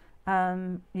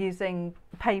using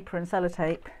paper and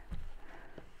sellotape,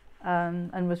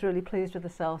 and was really pleased with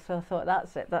herself. So I thought,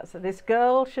 that's it. This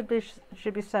girl should be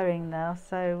sewing now.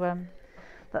 So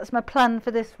that's my plan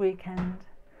for this weekend: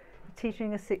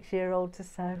 teaching a 6-year-old to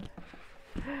sew.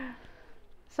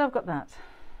 So I've got that.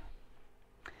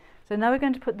 So now we're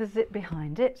going to put the zip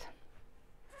behind it.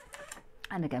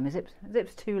 And again, the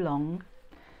zip's too long.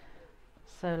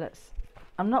 So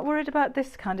I'm not worried about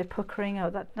this kind of puckering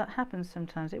out. That happens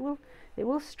sometimes. It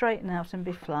will straighten out and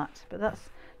be flat. But that's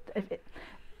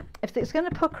if it's going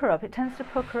to pucker up, it tends to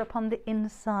pucker up on the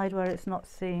inside where it's not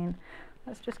seen.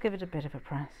 Let's just give it a bit of a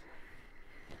press.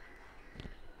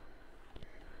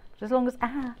 As long as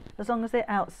the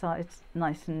outside's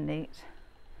nice and neat.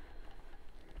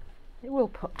 It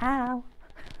will ow!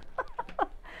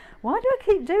 Why do I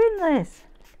keep doing this?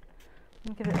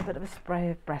 I'll give it a bit of a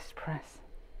spray of breast press.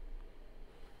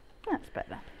 That's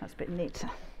better. That's a bit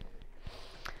neater.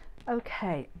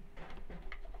 Okay.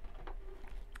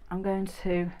 I'm going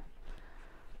to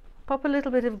pop a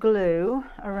little bit of glue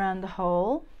around the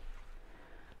hole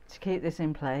to keep this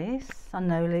in place. I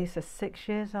know Lisa's 6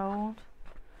 years old.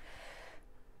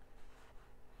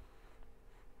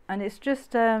 And it's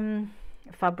just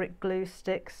fabric glue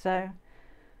stick, so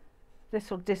this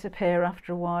will disappear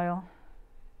after a while.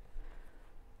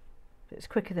 It's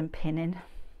quicker than pinning.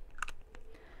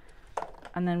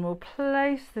 And then we'll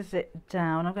place the zip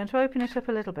down. I'm going to open it up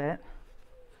a little bit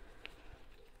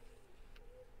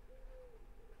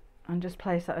and just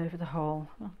place that over the hole.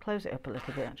 I'll close it up a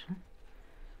little bit actually.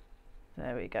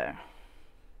 There we go.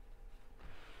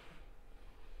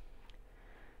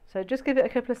 So just give it a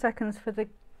couple of seconds for the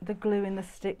glue in the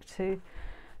stick to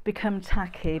become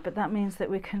tacky, but that means that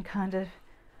we can kind of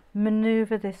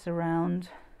maneuver this around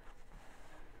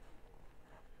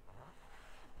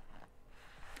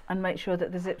and make sure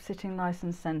that the zip's sitting nice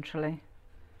and centrally.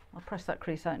 I'll press that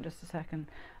crease out in just a second.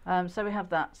 So we have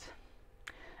that,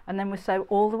 and then we sew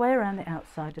all the way around the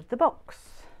outside of the box.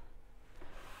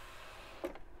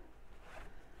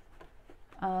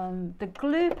 The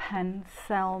glue pen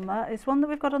Thelma is one that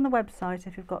we've got on the website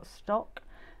if you've got stock,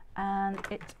 and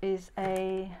it is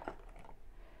a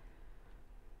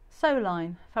Sew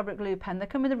Line fabric glue pen. They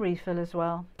come with a refill as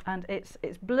well, and it's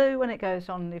blue when it goes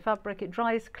on the fabric. It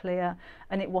dries clear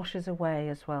and it washes away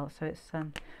as well. So it's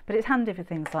but it's handy for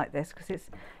things like this because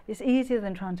it's easier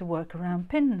than trying to work around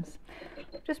pins.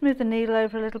 Just move the needle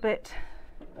over a little bit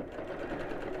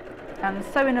and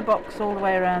sew in a box all the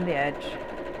way around the edge.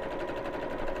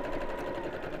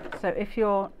 So if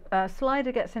your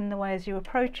slider gets in the way as you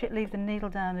approach it, leave the needle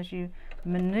down as you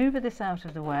maneuver this out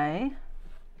of the way.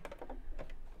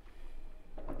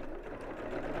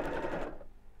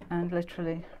 And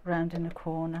literally round in the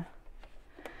corner.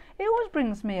 It always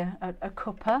brings me a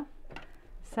cuppa,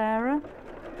 Sarah.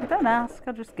 I don't ask,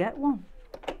 I just get one.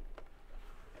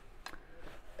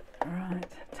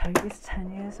 Right, Toby's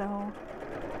 10 years old.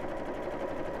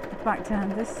 Back down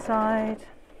this side.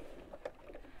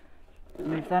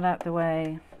 Move that out the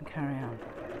way and carry on.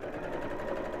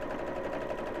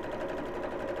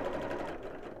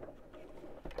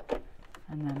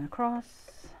 And then across.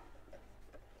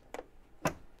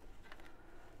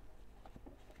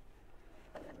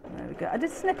 There we go. I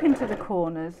did snip into the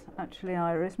corners actually,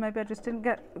 Iris. Maybe I just didn't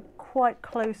get quite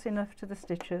close enough to the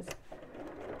stitches.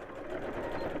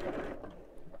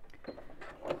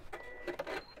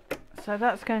 So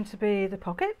that's going to be the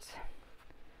pocket.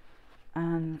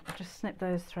 And just snip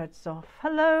those threads off.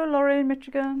 Hello, Laurie in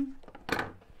Michigan.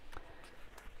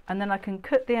 And then I can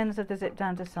cut the ends of the zip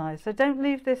down to size. So don't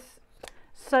leave this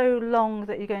so long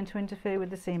that you're going to interfere with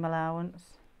the seam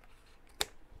allowance.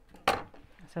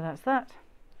 So that's that.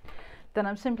 Then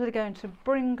I'm simply going to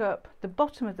bring up the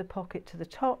bottom of the pocket to the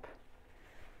top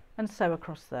and sew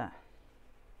across there.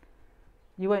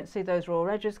 You won't see those raw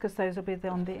edges because those will be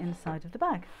on the inside of the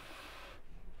bag.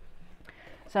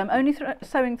 So I'm only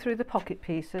sewing through the pocket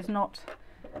pieces, not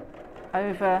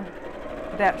over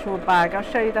the actual bag. I'll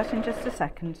show you that in just a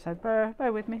second, so bear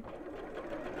with me.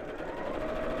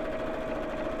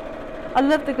 I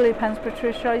love the glue pens,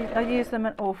 Patricia. I use them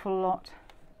an awful lot.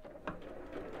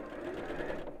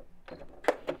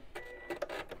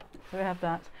 So we have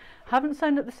that. Haven't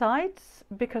sewn at the sides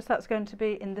because that's going to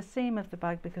be in the seam of the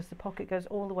bag because the pocket goes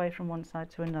all the way from one side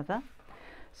to another.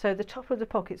 So the top of the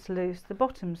pocket's loose, the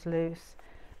bottom's loose,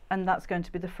 and that's going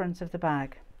to be the front of the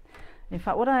bag. In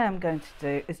fact, what I am going to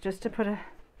do is just to put a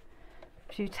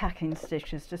few tacking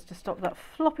stitches just to stop that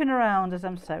flopping around as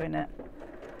I'm sewing it.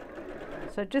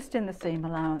 So just in the seam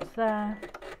allowance there,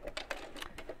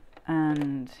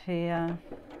 and here,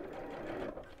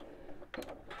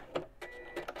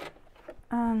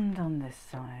 and on this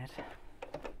side.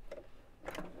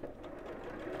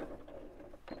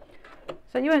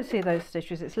 So you won't see those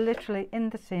stitches, it's literally in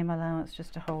the seam allowance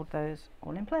just to hold those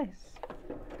all in place.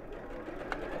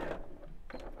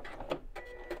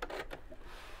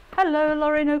 Hello,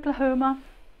 Laurie in Oklahoma.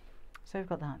 So we've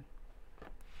got that.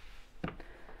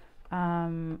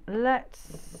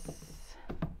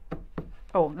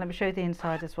 Let me show you the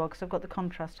inside as well, because I've got the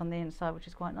contrast on the inside, which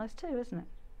is quite nice too, isn't it?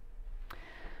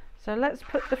 So let's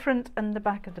put the front and the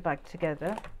back of the bag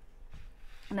together.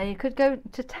 Now you could go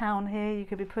to town here, you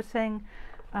could be putting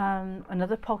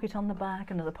another pocket on the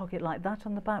back, another pocket like that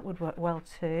on the back would work well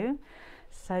too.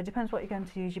 So it depends what you're going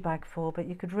to use your bag for, but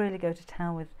you could really go to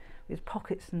town with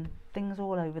pockets and things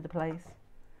all over the place.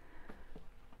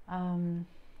 So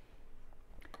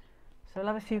we'll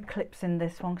have a few clips in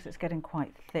this one because it's getting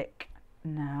quite thick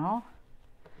now.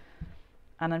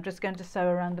 And I'm just going to sew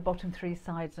around the bottom 3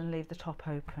 sides and leave the top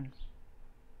open.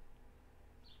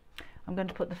 I'm going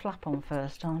to put the flap on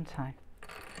first, aren't I?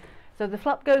 So the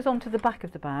flap goes onto the back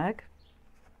of the bag,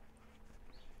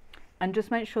 and just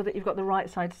make sure that you've got the right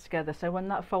sides together, so when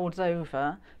that folds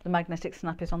over, the magnetic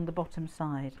snap is on the bottom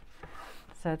side.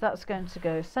 So that's going to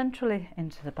go centrally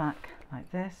into the back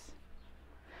like this.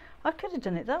 I could have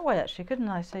done it that way actually, couldn't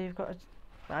I? So you've got a,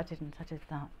 but I didn't, I did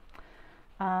that.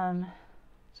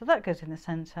 So that goes in the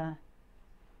centre,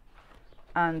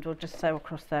 and we'll just sew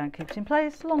across there and keep it in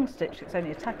place. Long stitch, it's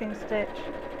only a tacking stitch.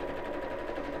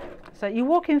 So your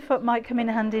walking foot might come in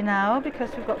handy now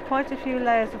because we've got quite a few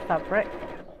layers of fabric.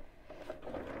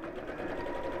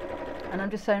 And I'm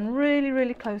just sewing really,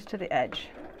 really close to the edge.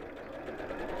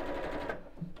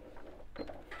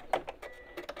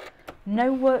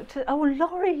 No work to, oh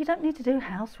Laurie, you don't need to do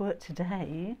housework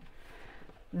today.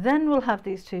 Then we'll have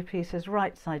these 2 pieces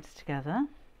right sides together.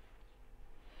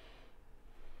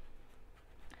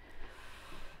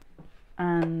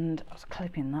 And I was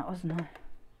clipping that, wasn't I?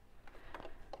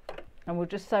 And we'll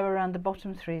just sew around the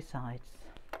bottom 3 sides.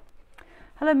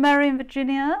 Hello Mary in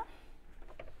Virginia.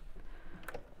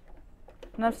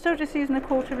 And I'm still just using a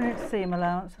 1/4 inch seam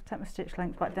allowance. I'll take my stitch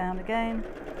length back down again.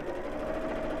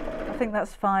 I think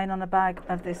that's fine on a bag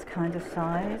of this kind of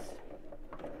size.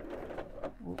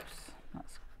 Oops,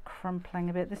 that's crumpling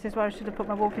a bit. This is where I should have put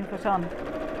my walking foot on.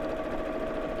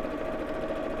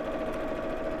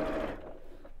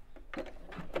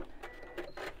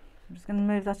 I'm just going to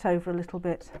move that over a little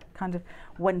bit. Kind of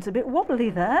went a bit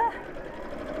wobbly there.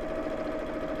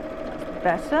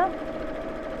 That's better.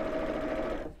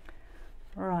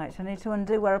 Right, I need to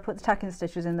undo where I put the tacking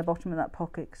stitches in the bottom of that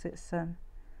pocket because it's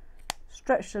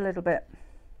stretched a little bit.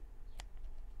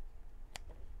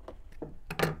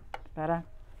 Better.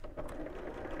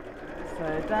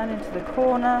 So down into the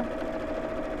corner,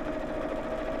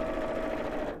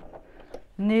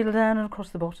 needle down and across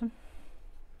the bottom.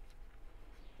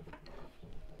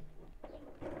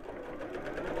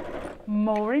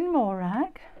 Maureen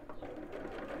Morag.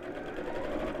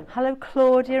 Hello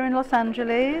Claudia in Los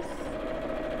Angeles.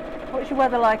 What's your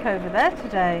weather like over there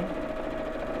today?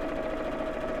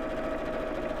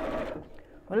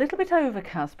 Well, a little bit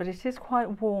overcast, but it is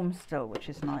quite warm still, which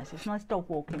is nice. It's nice dog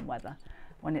walking weather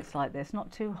when it's like this, not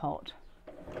too hot.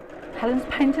 Helen's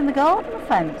painting the garden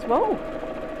fence. Whoa!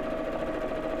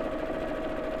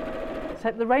 Let's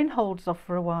hope the rain holds off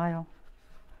for a while.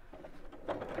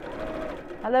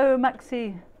 Hello,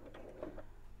 Maximum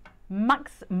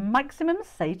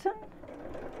Satan?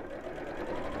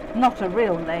 Not a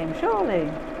real name,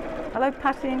 surely. Hello,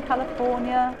 Patty in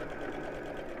California.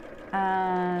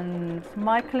 And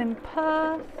Michael in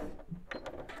Perth.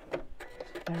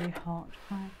 Very hot.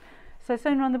 Fine. So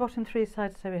sewing around the bottom 3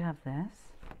 sides, so we have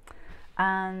this.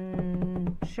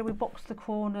 And shall we box the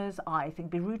corners? I think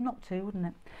it'd be rude not to, wouldn't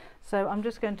it? So I'm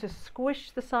just going to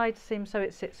squish the side seam so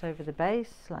it sits over the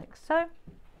base, like so.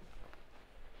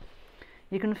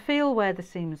 You can feel where the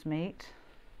seams meet.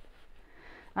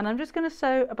 And I'm just going to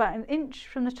sew about 1 inch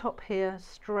from the top here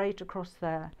straight across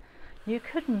there. You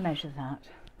could measure that.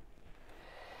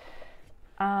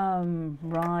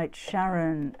 Right,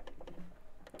 Sharon.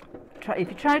 If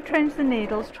you try to change the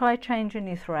needles, try changing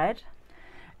your thread.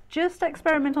 Just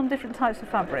experiment on different types of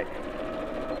fabric.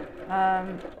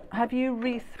 Have you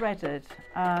rethreaded?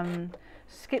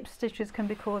 Skip stitches can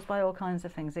be caused by all kinds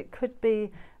of things. It could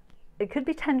be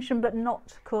tension, but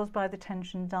not caused by the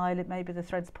tension dial. It may be the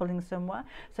thread's pulling somewhere.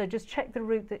 So just check the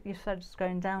route that your thread's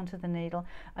going down to the needle,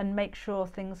 and make sure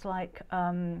things like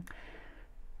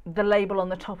the label on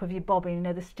the top of your bobbin, you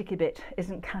know, the sticky bit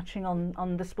isn't catching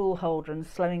on the spool holder and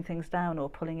slowing things down or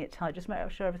pulling it tight. Just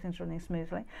make sure everything's running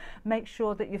smoothly. Make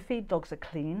sure that your feed dogs are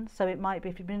clean. So it might be,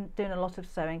 if you've been doing a lot of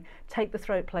sewing, take the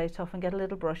throat plate off and get a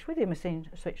little brush with your machine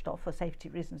switched off for safety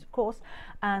reasons, of course,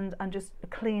 and just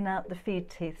clean out the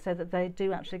feed teeth so that they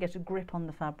do actually get a grip on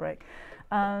the fabric.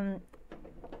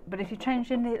 But if you change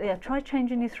your needle, yeah, try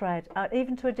changing your thread,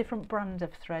 even to a different brand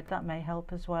of thread. That may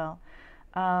help as well.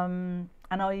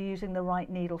 And are you using the right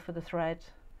needle for the thread?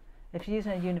 If you're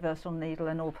using a universal needle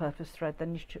and all-purpose thread,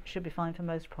 then you should be fine for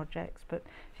most projects. But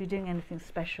if you're doing anything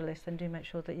specialist, then do make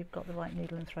sure that you've got the right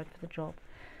needle and thread for the job.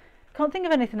 Can't think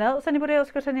of anything else. Anybody else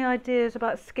got any ideas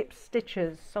about skip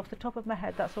stitches? Off the top of my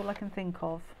head, that's all I can think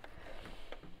of.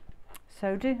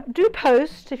 So do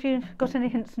post if you've got any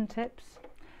hints and tips.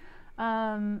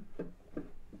 I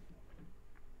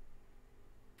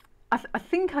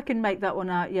think I can make that one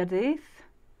out, Yadith.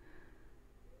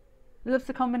 Loves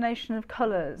the combination of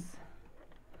colours.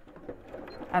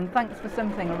 And thanks for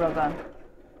something or other.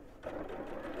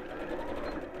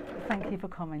 Thank you for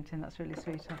commenting, that's really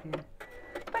sweet of you.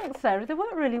 Thanks, Sarah, they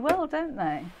work really well, don't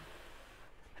they?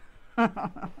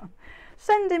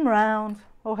 Send him round,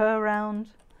 or her round.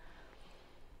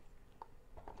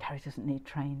 Carrie doesn't need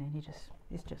training,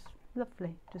 he's just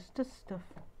lovely, just does stuff.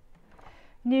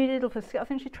 New needle for skip. I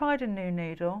think she tried a new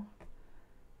needle.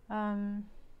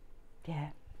 Yeah.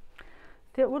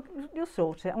 You'll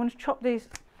sort it. I'm going to chop these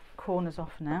corners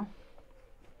off now.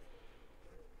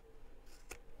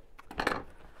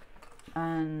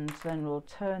 And then we'll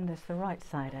turn this the right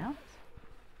side out.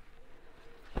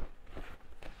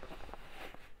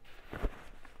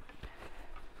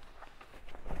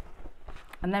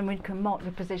 And then we can mark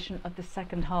the position of the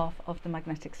second half of the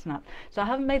magnetic snap. So I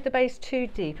haven't made the base too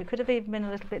deep. It could have even been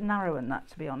a little bit narrower than that,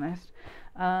 to be honest,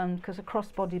 because a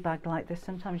crossbody bag like this,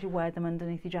 sometimes you wear them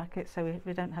underneath your jacket, so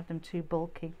we don't have them too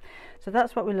bulky. So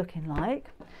that's what we're looking like.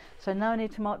 So now I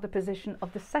need to mark the position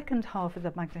of the second half of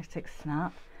the magnetic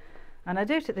snap, and I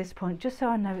do it at this point just so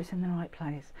I know it's in the right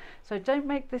place. So don't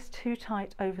make this too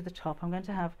tight over the top. I'm going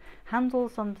to have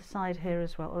handles on the side here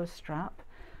as well, or a strap.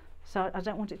 So I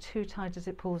don't want it too tight as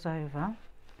it pulls over,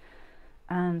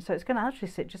 and so it's going to actually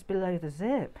sit just below the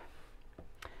zip.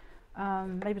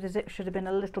 Maybe the zip should have been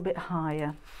a little bit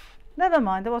higher. Never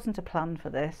mind, there wasn't a plan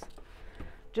for this,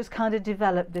 just kind of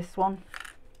developed this one.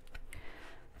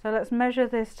 So let's measure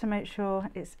this to make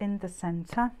sure it's in the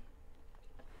center.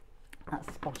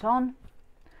 That's spot on.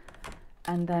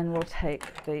 And then we'll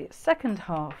take the second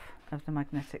half of the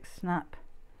magnetic snap.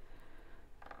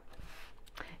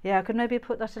 Yeah, I could maybe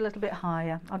put that a little bit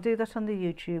higher. I'll do that on the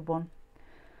YouTube one.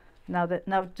 Now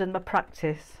I've done my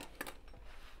practice.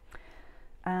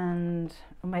 And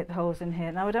I'll make the holes in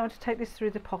here. Now I don't want to take this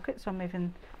through the pocket, so I'm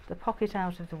moving the pocket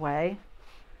out of the way.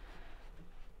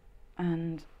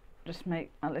 And just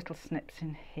make my little snips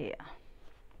in here.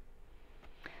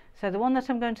 So the one that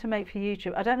I'm going to make for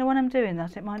YouTube, I don't know when I'm doing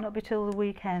that. It might not be till the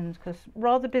weekend, because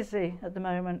rather busy at the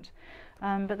moment.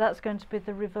 But that's going to be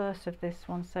the reverse of this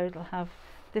one. So it'll have,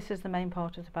 this is the main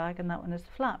part of the bag and that one is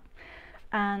the flap.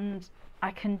 And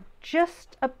I can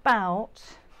just about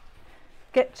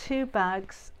get 2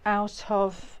 bags out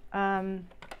of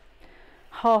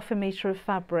half a metre of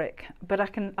fabric, but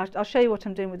I'll show you what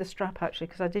I'm doing with the strap actually,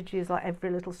 because I did use like every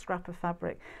little scrap of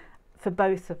fabric for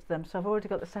both of them. So I've already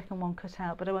got the second one cut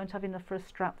out, but I won't have enough for a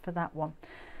strap for that one.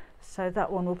 So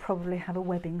that one will probably have a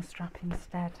webbing strap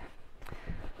instead.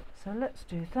 So let's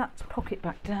do that. Pocket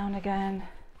back down again,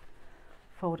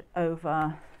 fold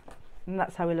over, and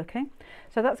that's how we're looking.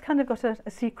 So that's kind of got a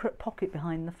secret pocket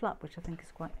behind the flap, which I think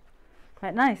is quite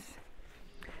nice.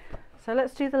 So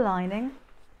let's do the lining.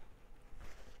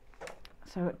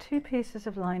 So I've got 2 pieces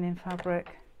of lining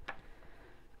fabric,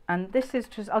 and this is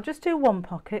just, I'll just do 1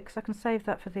 pocket because I can save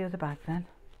that for the other bag then.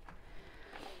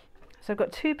 So I've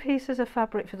got 2 pieces of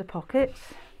fabric for the pockets.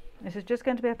 This is just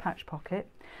going to be a patch pocket.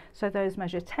 So those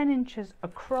measure 10 inches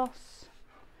across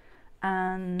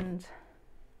and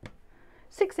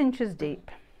 6 inches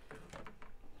deep.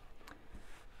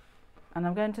 And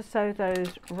I'm going to sew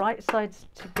those right sides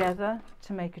together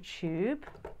to make a tube.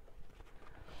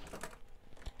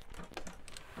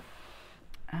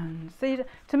 And so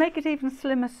to make it even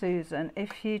slimmer, Susan,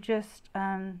 if you just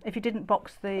if you didn't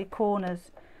box the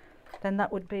corners, then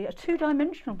that would be a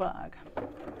 2-dimensional bag.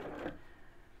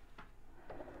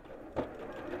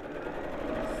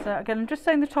 So again, I'm just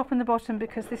sewing the top and the bottom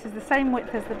because this is the same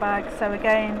width as the bag. So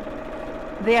again,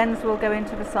 the ends will go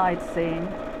into the side seam.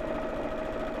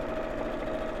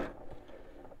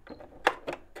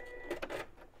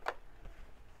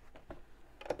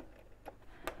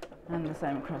 And the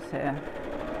same across here.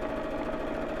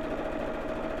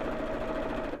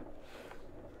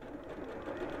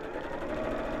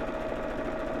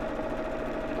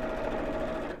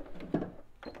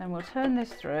 and we'll turn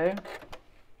this through.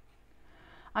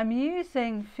 I'm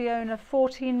using Fiona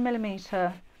 18mm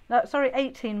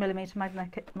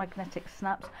magnetic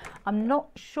snaps. I'm not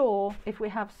sure if we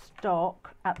have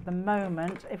stock at the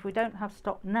moment. If we don't have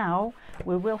stock now,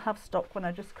 we will have stock when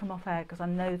I just come off air, because I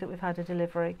know that we've had a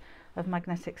delivery of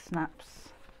magnetic snaps.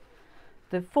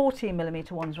 The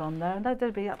 14mm ones are on there, and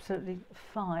they'll be absolutely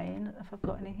fine if I've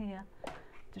got any here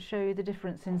to show you the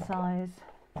difference in size.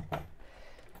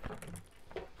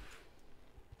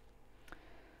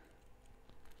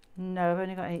 No, I've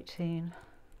only got 18.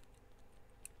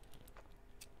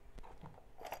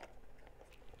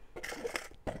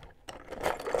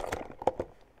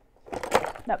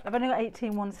 No, I've only got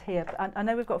 18 ones here. But I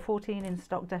know we've got 14 in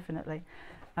stock, definitely.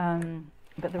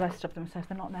 But the rest of them, so if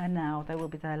they're not there now, they will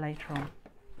be there later on.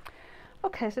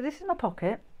 Okay, so this is my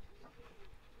pocket.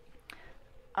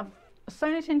 I've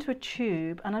sewn it into a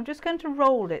tube, and I'm just going to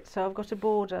roll it so I've got a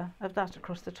border of that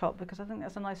across the top, because I think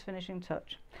that's a nice finishing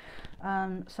touch.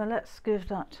 So let's give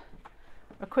that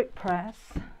a quick press.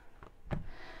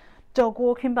 Dog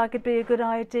walking bag would be a good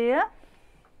idea.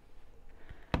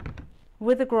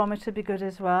 With a grommet would be good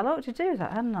as well. I ought to do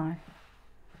that, hadn't I?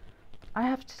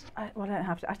 Well, I don't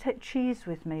have to. I take Cheese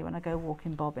with me when I go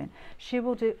walking bobbing. She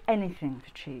will do anything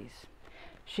for Cheese.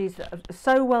 She's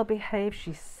so well behaved.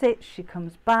 She sits, she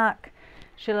comes back.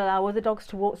 She'll allow other dogs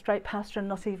to walk straight past her and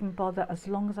not even bother, as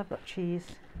long as I've got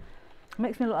Cheese. It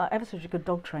makes me look like ever such a good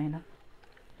dog trainer.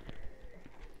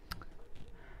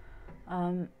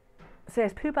 So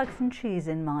there's poo bags and Cheese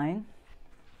in mine.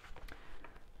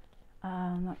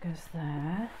 That goes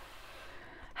there.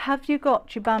 Have you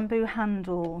got your bamboo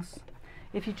handles?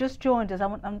 If you just joined us, I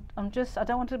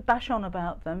don't want to bash on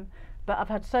about them, but I've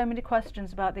had so many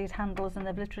questions about these handles, and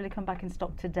they've literally come back in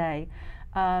stock today.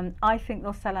 I think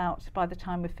they'll sell out by the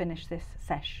time we finish this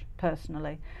sesh,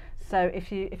 personally. So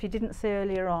if you didn't see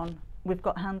earlier on, we've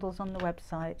got handles on the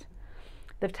website.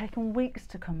 They've taken weeks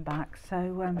to come back,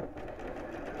 so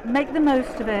make the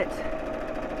most of it.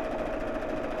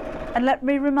 And let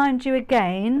me remind you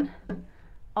again,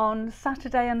 on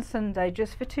Saturday and Sunday,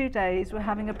 just for 2 days, we're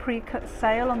having a pre-cut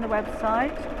sale on the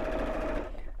website.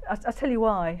 I'll tell you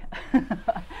why.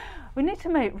 We need to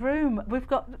make room. We've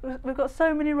got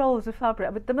so many rolls of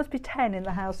fabric, but there must be 10 in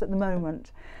the house at the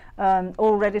moment,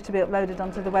 all ready to be uploaded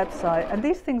onto the website. And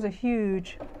these things are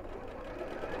huge.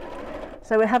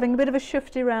 So we're having a bit of a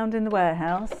shufty round in the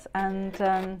warehouse,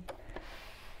 and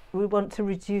we want to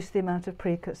reduce the amount of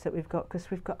pre-cuts that we've got, because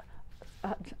we've got,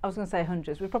 I was going to say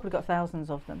hundreds, we've probably got thousands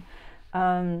of them.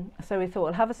 So we thought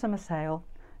we'll have a summer sale.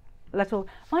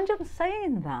 Mind you, I'm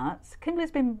saying that,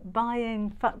 Kimberly's been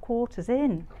buying fat quarters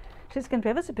in. She's going to be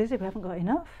ever so busy, we haven't got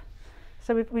enough.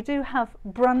 So we do have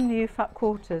brand new fat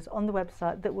quarters on the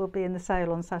website that will be in the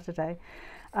sale on Saturday.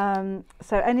 So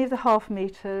any of the half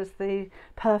meters, the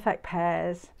perfect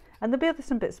pairs, and there'll be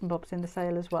some bits and bobs in the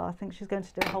sale as well. I think she's going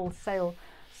to do a whole sale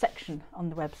section on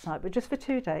the website, but just for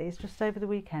 2 days, just over the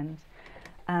weekend.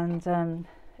 And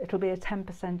it'll be a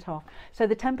 10% off. So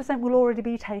the 10% will already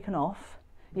be taken off.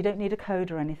 You don't need a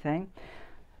code or anything.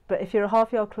 But if you're a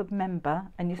Half Yard Club member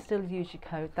and you still use your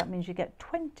code, that means you get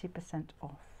 20%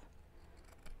 off.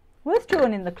 Worth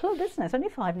joining the club, isn't it? It's only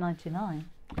 £5.99.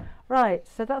 Right,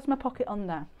 so that's my pocket on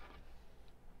there.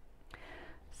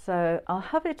 So I'll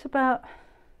have it about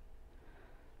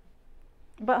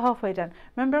halfway down.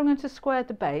 Remember, I'm going to square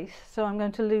the base, so I'm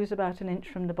going to lose about 1 inch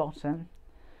from the bottom.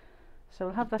 So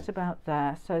we'll have that about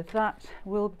there. So that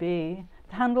will be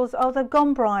the handles. Oh, they've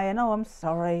gone, Brian. Oh, I'm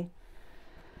sorry.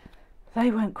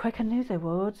 They weren't quick. I knew they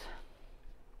would.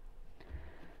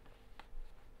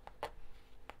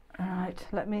 All right,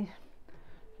 let me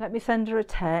send her a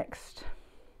text.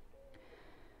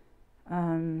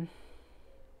 Can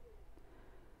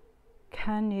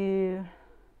you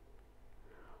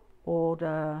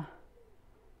order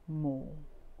more?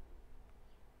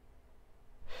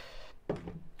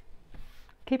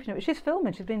 Keeping it. She's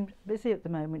filming. She's been busy at the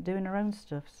moment doing her own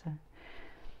stuff. So,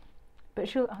 but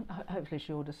hopefully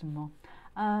she'll order some more.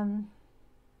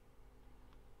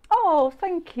 Oh,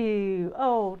 thank you.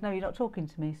 Oh no, you're not talking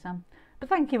to me, Sam. But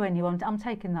thank you anyway. I'm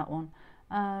taking that one.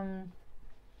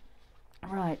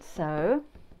 Right. So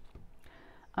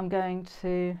I'm going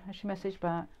to. Has she messaged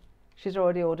back? She's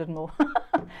already ordered more.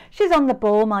 She's on the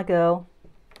ball, my girl.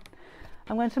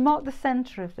 I'm going to mark the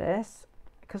centre of this,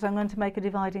 because I'm going to make a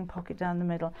dividing pocket down the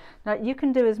middle. Now you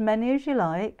can do as many as you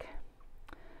like.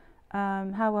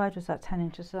 How wide was that? 10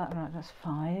 inches. So that, right, that's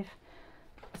 5.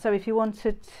 So if you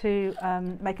wanted to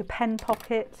make a pen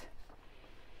pocket,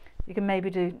 you can maybe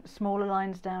do smaller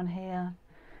lines down here.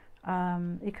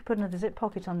 You could put another zip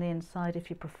pocket on the inside if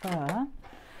you prefer.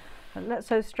 But let's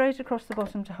sew straight across the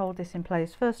bottom to hold this in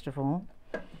place first of all.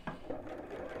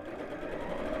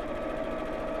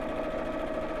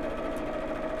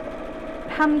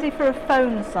 Handy for a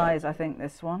phone size, I think,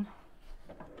 this one.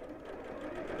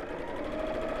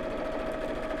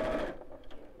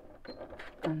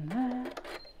 And there.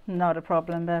 Not a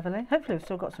problem, Beverly. Hopefully we've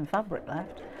still got some fabric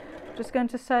left. Just going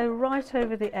to sew right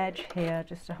over the edge here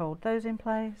just to hold those in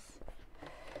place.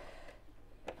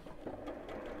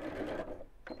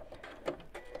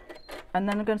 And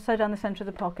then I'm going to sew down the centre of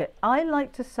the pocket. I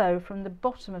like to sew from the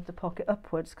bottom of the pocket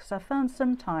upwards because I found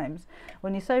sometimes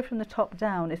when you sew from the top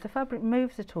down, if the fabric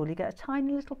moves at all, you get a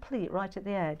tiny little pleat right at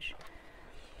the edge.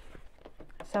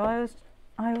 So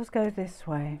I always go this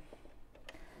way.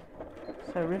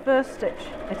 So reverse stitch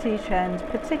at each end,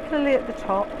 particularly at the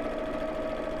top.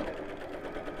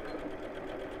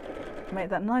 Make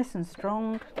that nice and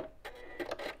strong,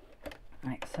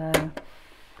 like so.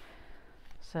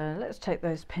 So let's take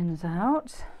those pins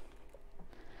out,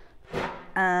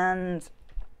 and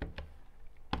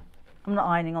I'm not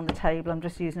ironing on the table, I'm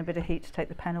just using a bit of heat to take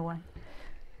the pen away.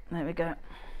 There we go.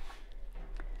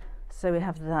 So we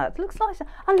have that. It looks nice.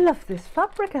 I love this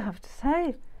fabric, I have to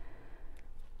say.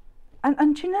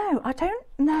 And you know, I don't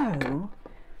know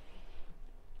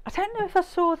if I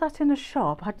saw that in a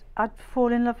shop, I'd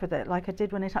fall in love with it like I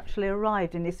did when it actually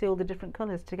arrived and you see all the different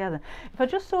colours together. If I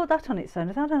just saw that on its own,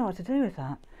 I don't know what to do with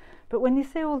that. But when you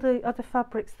see all the other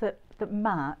fabrics that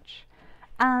match,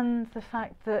 and the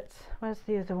fact that, where's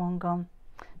the other one gone?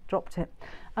 Dropped it.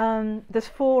 There's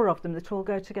 4 of them that all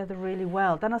go together really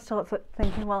well. Then I start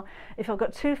thinking, well, if I've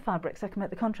got 2 fabrics, I can make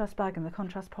the contrast bag and the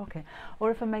contrast pocket.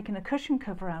 Or if I'm making a cushion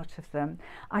cover out of them,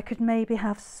 I could maybe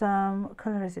have some, what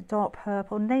colour is it, dark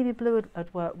purple, navy blue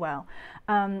would work well.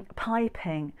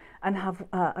 Piping, and have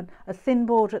a thin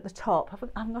border at the top. I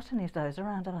haven't got any of those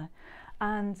around, have I?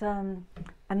 And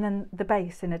then the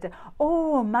base in a,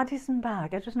 oh, Madison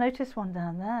bag. I just noticed one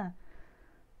down there.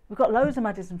 We've got loads of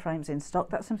Madison frames in stock.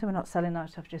 That's something we're not selling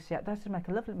out of just yet. That would make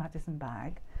a lovely Madison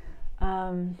bag.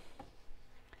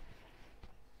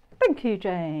 Thank you,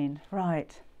 Jane.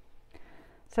 Right.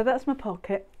 So that's my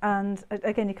pocket. And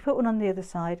again, you can put one on the other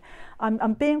side.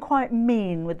 I'm being quite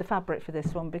mean with the fabric for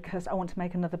this one because I want to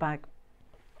make another bag.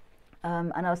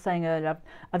 And I was saying earlier,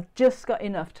 I've just got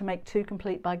enough to make 2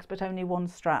 complete bags, but only 1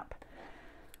 strap.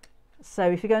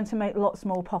 So if you're going to make lots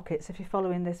more pockets, if you're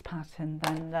following this pattern,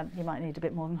 then you might need a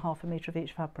bit more than ½ metre of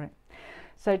each fabric.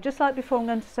 So just like before, I'm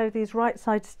going to sew these right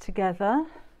sides together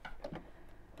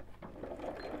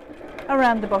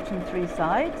around the bottom 3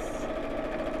 sides,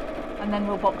 and then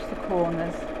we'll box the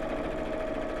corners.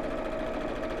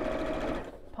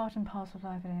 Part and parcel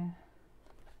live video.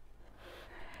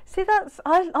 See,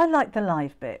 I like the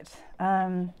live bit.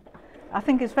 I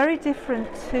think it's very different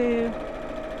to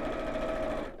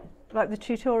like the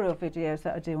tutorial videos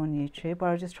that I do on YouTube,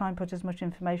 where I just try and put as much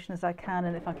information as I can,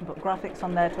 and if I can put graphics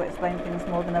on there to explain things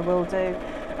more, than I will do.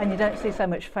 And you don't see so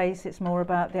much face, it's more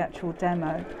about the actual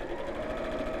demo.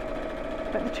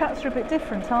 But the chats are a bit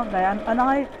different, aren't they? And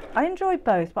I enjoy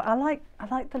both, but I like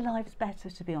the lives better,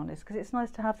 to be honest, because it's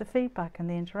nice to have the feedback and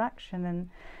the interaction. And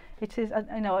it is,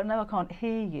 I know I can't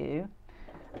hear you,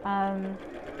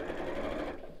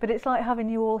 but it's like having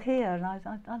you all here, and I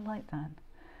like that.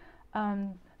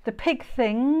 The pig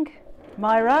thing,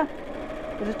 Myra,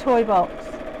 is a toy box.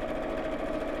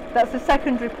 That's a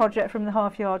secondary project from the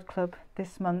Half Yard Club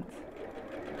this month.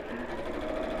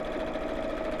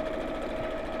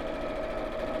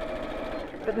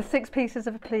 But there's 6 pieces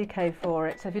of applique for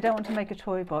it, so if you don't want to make a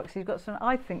toy box, you've got some,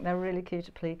 I think they're really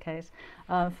cute appliques,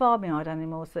 farmyard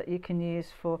animals that you can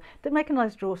use for, that make a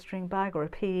nice drawstring bag or a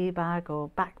PE bag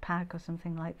or backpack or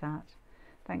something like that.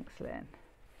 Thanks, Lynn.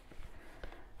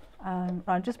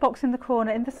 I'm just boxing the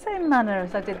corner in the same manner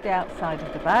as I did the outside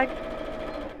of the bag.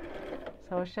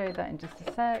 So I'll show you that in just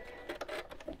a sec.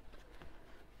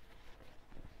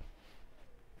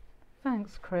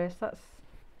 Thanks, Chris,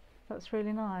 that's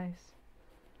really nice.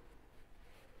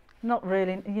 Not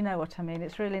really, you know what I mean.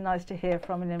 It's really nice to hear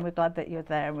from you, and we're glad that you're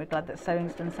there, and we're glad that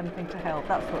sewing's done something to help.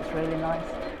 That's what's really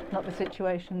nice, not the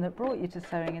situation that brought you to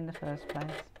sewing in the first place.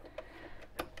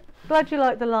 Glad you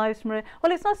like the lives, Maria.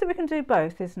 Well, it's nice that we can do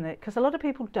both, isn't it? Because a lot of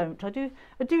people don't. I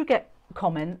do get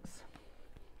comments,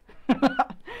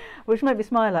 which made me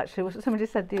smile actually. What somebody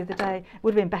said the other day, it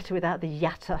would have been better without the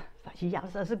yatta.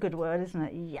 That's a good word, isn't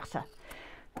it? Yatta.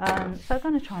 So I'm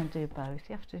going to try and do both.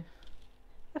 You have to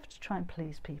try and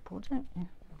please people, don't you?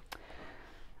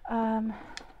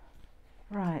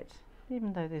 Right,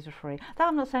 even though these are free. That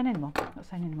I'm not saying anymore. Not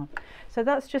saying anymore. So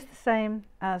that's just the same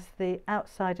as the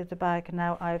outside of the bag.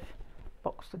 Now I've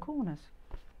boxed the corners.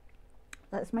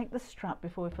 let's make the strap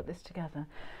before we put this together.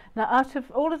 Now, out of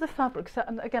all of the fabrics,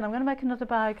 and again, I'm going to make another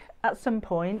bag at some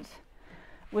point,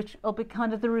 which will be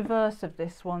kind of the reverse of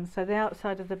this one. So the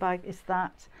outside of the bag is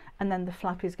that, and then the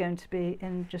flap is going to be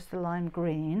in just the lime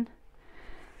green.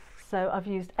 So I've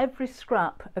used every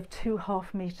scrap of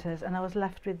 2.5 meters, and I was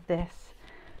left with this,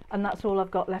 and that's all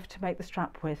I've got left to make the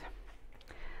strap with.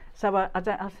 So I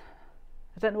don't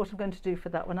know what I'm going to do for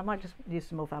that one. I might just use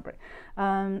some more fabric.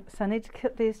 So I need to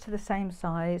cut these to the same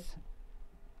size,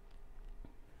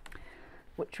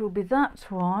 which will be that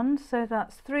one. So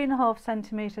that's 3.5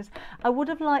 centimeters. I would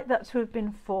have liked that to have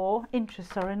been 4 inches,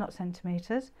 sorry, not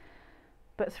centimeters.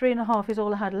 But 3.5 is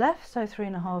all I had left, so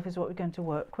 3.5 is what we're going to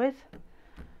work with.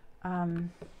 Sorry,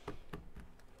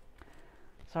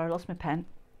 I lost my pen.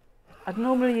 I'd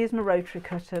normally use my rotary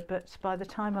cutter, but by the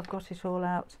time I've got it all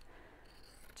out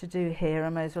to do here, I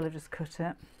may as well have just cut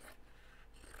it.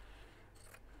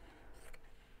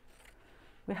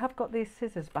 We have got these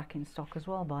scissors back in stock as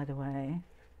well, by the way.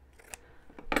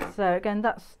 So again,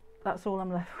 that's all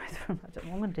I'm left with. I don't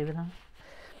know what I'm going to do with that.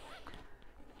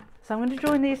 So I'm going to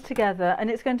join these together, and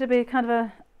it's going to be kind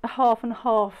of a half and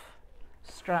half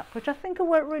strap, which I think will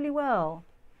work really well.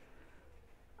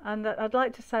 And I'd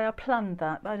like to say I planned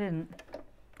that, but I didn't.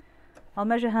 I'll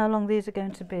measure how long these are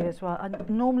going to be as well. I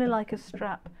normally like a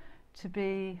strap to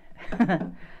be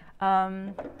about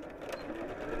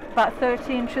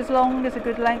 30 inches long is a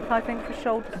good length, I think, for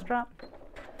shoulder strap.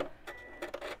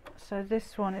 So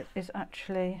this one is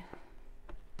actually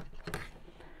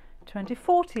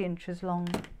 40 inches long.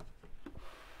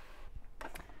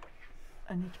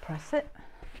 I need to press it.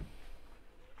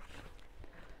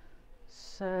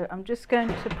 So I'm just going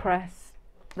to press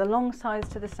the long sides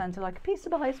to the centre like a piece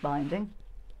of ice binding.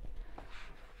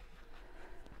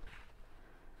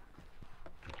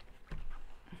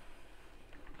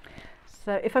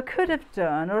 So if I could have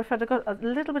done, or if I'd have got a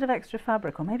little bit of extra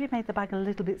fabric, or maybe made the bag a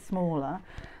little bit smaller,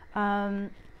 I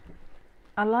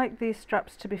like these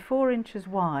straps to be 4 inches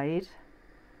wide.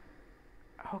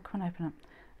 Oh, come on, open up.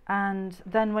 And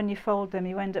then when you fold them,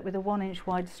 you end up with a 1 inch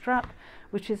wide strap,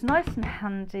 which is nice and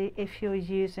handy if you're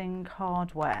using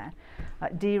hardware,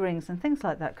 like D-rings and things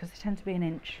like that, because they tend to be 1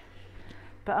 inch.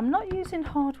 But I'm not using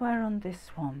hardware on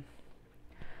this one.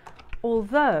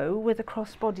 Although with a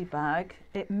crossbody bag,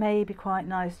 it may be quite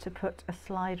nice to put a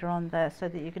slider on there so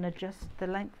that you can adjust the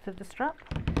length of the strap.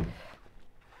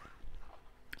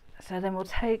 So then we'll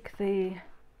take the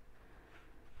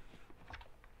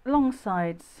long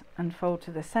sides and fold to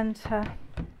the centre,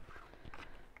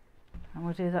 and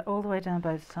we'll do that all the way down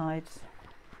both sides,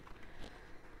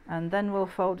 and then we'll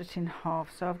fold it in half.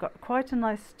 So I've got quite a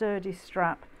nice sturdy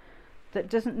strap that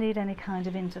doesn't need any kind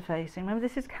of interfacing. Remember,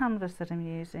 this is canvas that I'm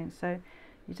using, so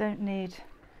you don't need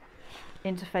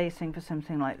interfacing for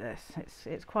something like this.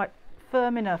 It's quite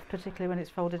firm enough, particularly when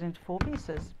it's folded into 4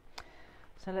 pieces.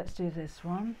 So let's do this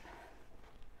one.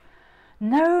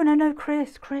 No,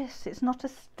 Chris, it's not a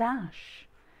stash.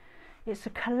 It's a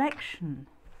collection.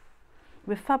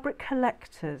 We're fabric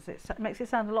collectors. It makes it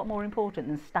sound a lot more important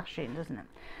than stashing, doesn't it?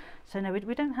 So no,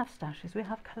 we don't have stashes, we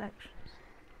have collections.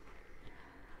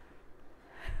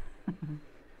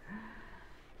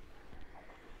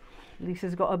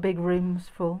 Lisa's got her big rooms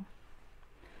full.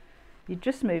 You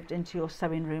just moved into your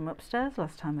sewing room upstairs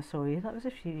last time I saw you. That was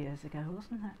a few years ago,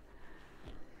 wasn't it?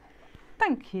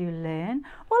 Thank you, Lynn.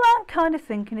 Well, I'm kind of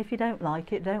thinking if you don't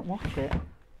like it, don't wash it.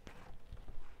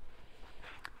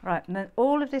 Right, and then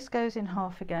all of this goes in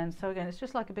half again. So again, it's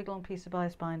just like a big long piece of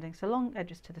bias binding. So long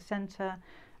edges to the centre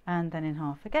and then in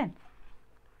half again.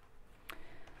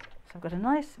 So I've got a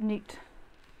nice, neat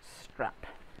strap.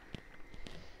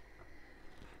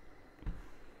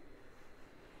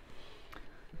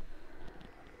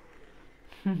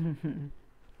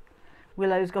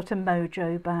 Willow's got a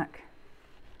mojo back.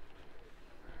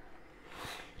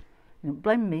 Don't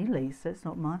blame me, Lisa, it's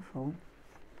not my fault.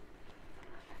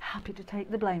 Happy to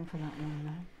take the blame for that one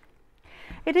though.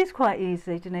 It is quite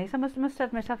easy, Denise. I must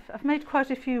admit, I've made quite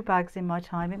a few bags in my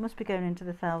time. It must be going into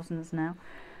the thousands now.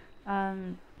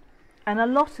 And a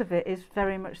lot of it is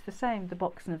very much the same. The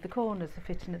boxing of the corners, the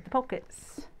fitting of the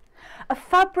pockets. A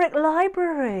fabric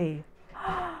library.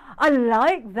 I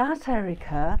like that,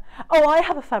 Erica. Oh, I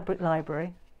have a fabric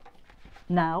library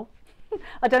now.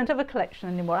 I don't have a collection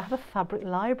anymore. I have a fabric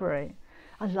library.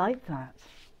 I like that.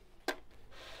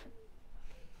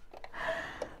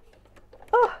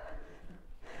 Oh,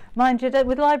 mind you,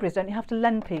 with libraries, don't you have to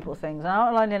lend people things? I'm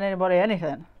not lending anybody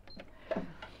anything.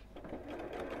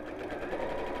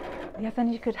 Yeah,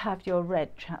 then you could have your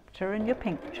red chapter and your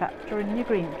pink chapter and your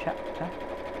green chapter.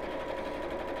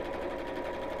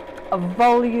 A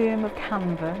volume of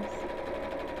canvas.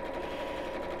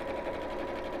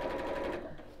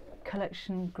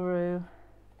 collection grew.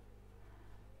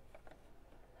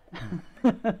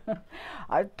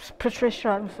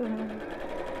 Patricia,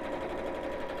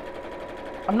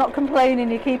 I'm not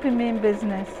complaining, you're keeping me in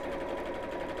business.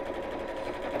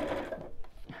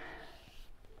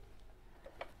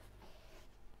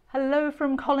 Hello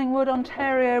from Collingwood,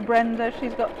 Ontario, Brenda.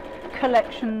 She's got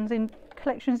collections in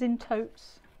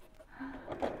totes.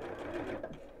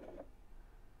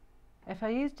 If I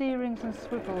use D-rings and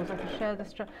swivels, I could share the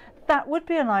strap. That would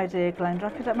be an idea, Glenda. I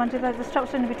could mind you, the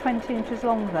strap's only be 20 inches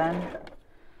long then.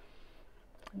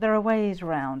 There are ways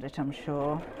around it, I'm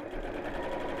sure.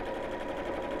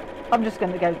 I'm just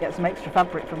going to go get some extra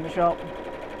fabric from the shop.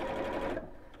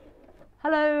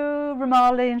 Hello,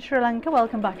 Ramali in Sri Lanka.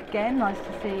 Welcome back again. Nice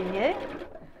to see you.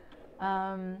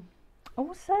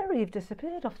 Oh, Sarah, you've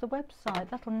disappeared off the website.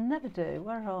 That'll never do.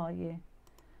 Where are you?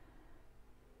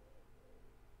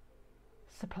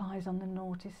 Supplies on the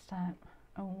naughty step.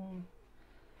 Oh,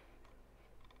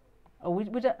 we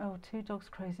don't. Oh, 2 dogs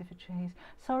crazy for cheese.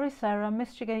 Sorry, Sarah, I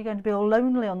missed you. You're going to be all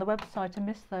lonely on the website. I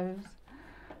missed those.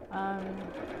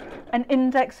 An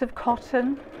index of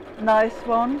cotton. Nice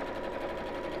one.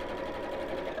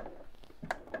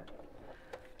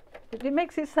 It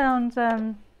makes it sound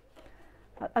a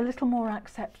little more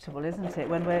acceptable, isn't it?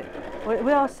 When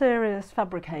we are serious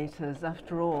fabricators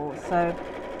after all. So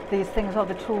these things are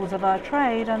the tools of our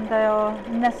trade, and they are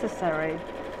necessary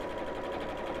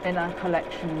in our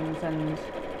collections. And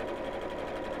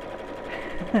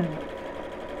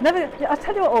I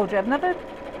tell you what, Audrey, I've never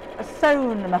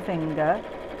sewn my finger.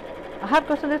 I have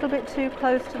got a little bit too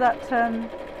close to that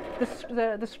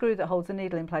the screw that holds the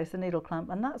needle in place, the needle clamp,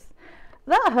 and that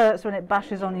hurts when it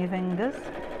bashes on your fingers.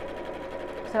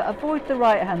 So avoid the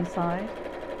right hand side.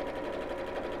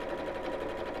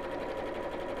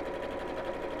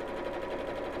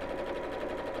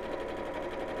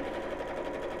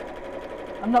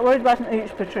 I'm not worried about an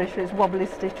ooch, Patricia, it's wobbly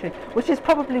stitching, which is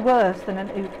probably worse than an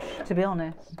ooch, to be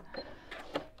honest.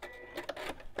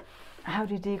 How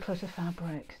do you declutter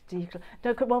fabric?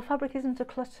 Well, fabric isn't a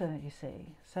clutter, you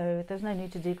see, so there's no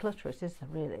need to declutter it, is there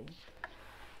really?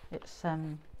 It's a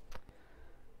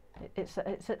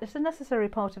necessary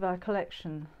part of our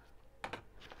collection.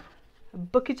 A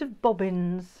bucket of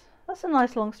bobbins. That's a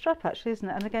nice long strap actually, isn't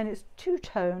it? And again, it's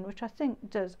two-tone, which I think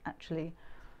does actually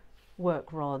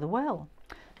work rather well.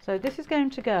 So this is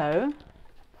going to go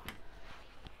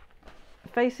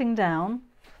facing down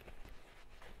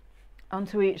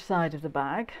onto each side of the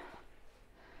bag,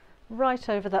 right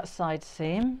over that side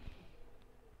seam,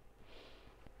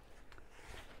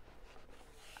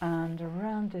 and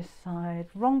around this side.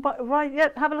 Right, yeah,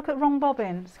 have a look at wrong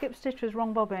bobbin. Skip stitches,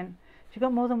 wrong bobbin. If you've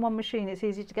got more than one machine, it's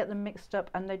easy to get them mixed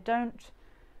up, and they don't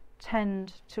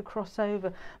tend to cross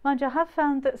over. Mind you, I have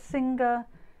found that Singer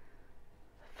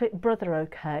fit Brother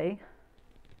okay,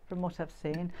 from what I've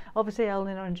seen. Obviously,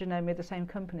 Eleanor and Janome are the same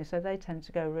company, so they tend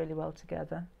to go really well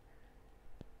together.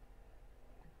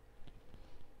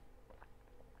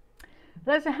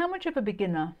 So how much of a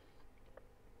beginner?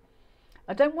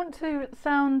 I don't want to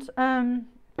sound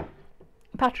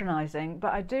patronising,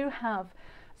 but I do have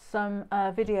some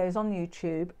videos on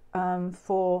YouTube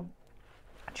for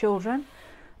children,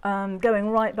 going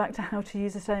right back to how to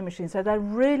use a sewing machine. So they're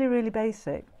really, really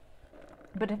basic.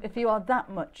 But if you are that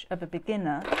much of a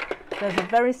beginner, there's a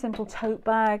very simple tote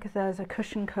bag, there's a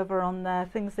cushion cover on there,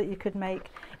 things that you could make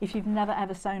if you've never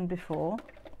ever sewn before.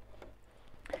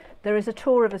 There is a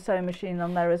tour of a sewing machine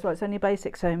on there as well. It's only a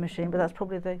basic sewing machine, but that's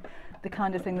probably the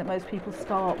kind of thing that most people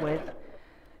start with.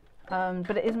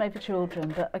 But it is made for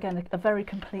children, but again, a very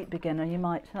complete beginner,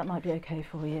 that might be okay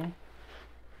for you.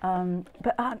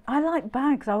 But I like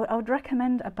bags. I would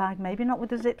recommend a bag, maybe not with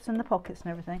the zips and the pockets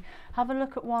and everything. Have a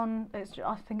look at one, I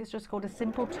think it's just called a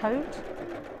simple tote,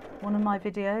 one of my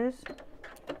videos.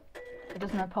 It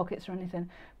doesn't have pockets or anything.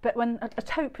 But when a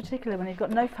tote, particularly when you've got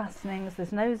no fastenings,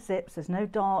 there's no zips, there's no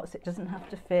darts, it doesn't have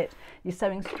to fit, you're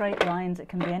sewing straight lines, it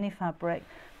can be any fabric.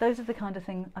 Those are the kind of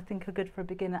things I think are good for a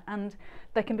beginner, and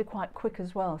they can be quite quick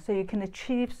as well. So you can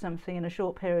achieve something in a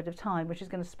short period of time, which is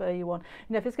going to spur you on.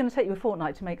 You know, if it's going to take you a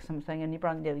fortnight to make something and you're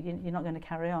brand new, you're not going to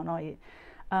carry on, are you?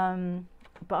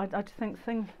 But I think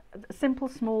simple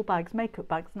small bags, makeup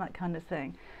bags and that kind of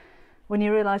thing, when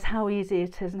you realise how easy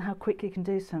it is and how quick you can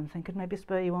do something, could maybe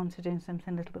spur you on to doing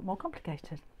something a little bit more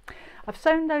complicated. I've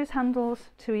sewn those handles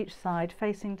to each side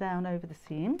facing down over the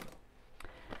seam,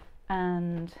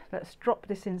 and let's drop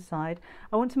this inside.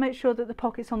 I want to make sure that the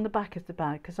pocket's on the back of the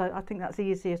bag, because I think that's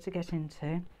easier to get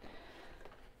into,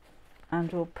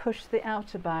 and we'll push the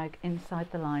outer bag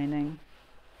inside the lining.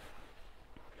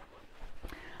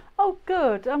 Oh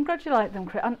good, I'm glad you like them,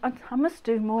 Chris. I must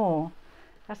do more.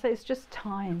 I say it's just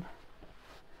time.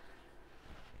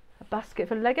 A basket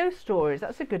for Lego stories,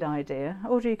 that's a good idea.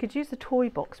 Or you could use the toy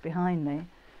box behind me,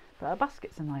 but a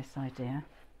basket's a nice idea.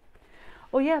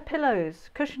 Oh yeah, pillows,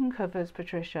 cushion covers,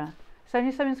 Patricia. So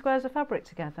you're sewing squares of fabric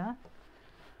together.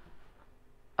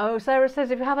 Oh, Sarah says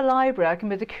if you have a library, I can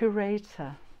be the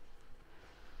curator.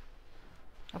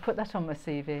 I'll put that on my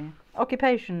CV.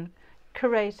 Occupation,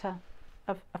 curator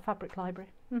of a fabric library.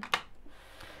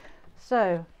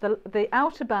 So the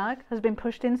outer bag has been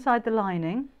pushed inside the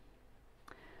lining,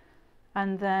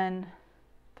 and then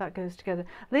that goes together.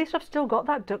 At least I've still got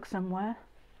that duck somewhere.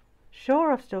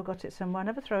 Sure, I've still got it somewhere. I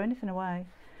never throw anything away.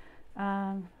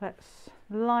 Let's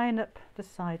line up the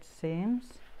side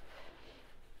seams,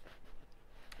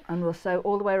 and we'll sew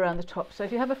all the way around the top. So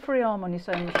if you have a free arm on your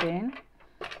sewing machine,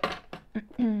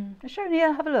 I'm showing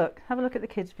you. Have a look at the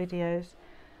kids' videos.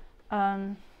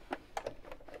 I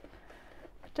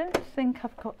don't think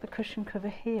I've got the cushion cover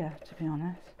here, to be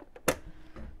honest. Let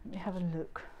me have a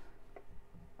look.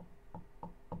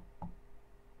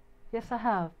 Yes, I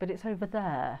have, but it's over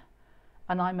there,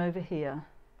 and I'm over here,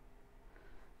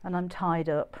 and I'm tied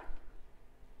up.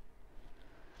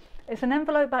 It's an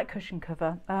envelope back cushion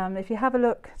cover. If you have a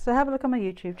look, so have a look on my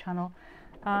YouTube channel.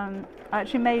 I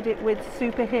actually made it with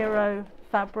superhero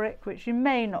fabric, which you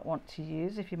may not want to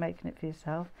use if you're making it for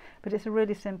yourself, but it's a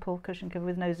really simple cushion cover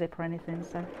with no zip or anything,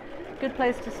 so good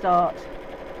place to start.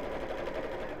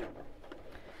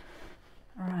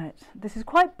 Right, this is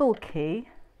quite bulky,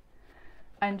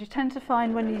 and you tend to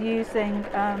find when you're using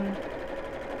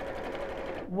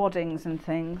waddings and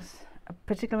things,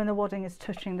 particularly when the wadding is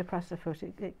touching the presser foot,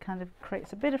 it kind of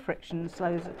creates a bit of friction and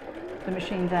slows the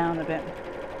machine down a bit.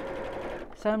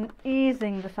 So I'm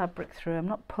easing the fabric through, I'm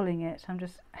not pulling it, I'm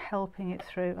just helping it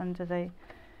through under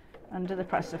the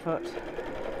presser foot.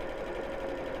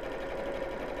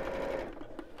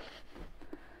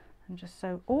 And just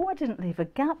so, oh, I didn't leave a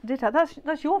gap, did I?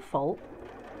 That's your fault.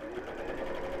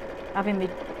 Having me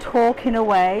talking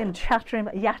away and chattering,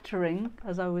 yattering,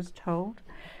 as I was told.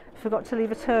 Forgot to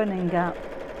leave a turning gap.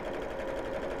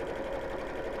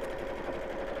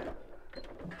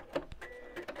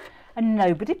 And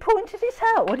nobody pointed it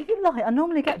out. What do you like? I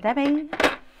normally get Debbie.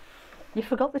 You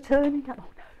forgot the turning gap.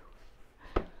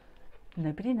 Oh no.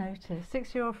 Nobody noticed.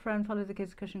 6-year-old friend followed the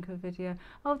kids' cushion cover video.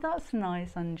 Oh, that's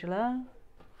nice, Angela.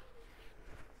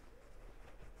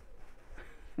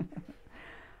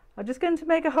 I'm just going to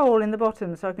make a hole in the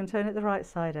bottom so I can turn it the right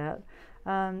side out.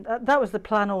 That was the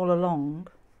plan all along.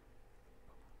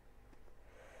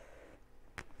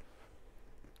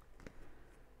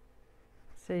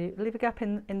 So you leave a gap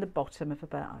in the bottom of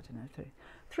about, I don't know,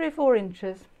 3 or 4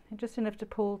 inches, just enough to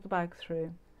pull the bag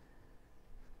through.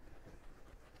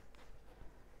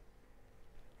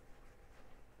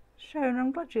 Sharon,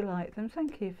 I'm glad you like them.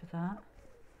 Thank you for that.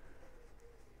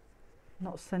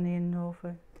 Not sunny in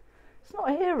Norfolk. It's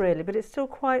not here really, but it's still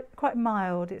quite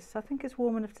mild. I think it's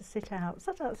warm enough to sit out. I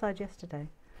sat outside yesterday.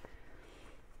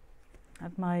 I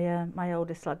had my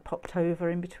oldest lad popped over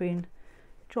in between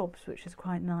jobs, which is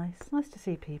quite nice. Nice to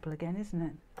see people again, isn't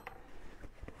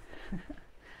it?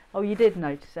 Oh, you did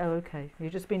notice. Oh, okay.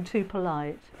 You've just been too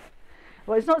polite.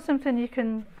 Well, it's not something you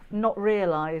can not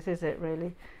realise, is it,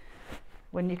 really,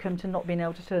 when you come to not being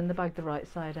able to turn the bag the right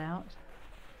side out.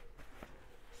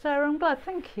 Sarah, I'm glad.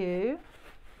 Thank you.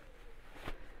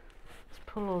 Let's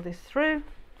pull all this through.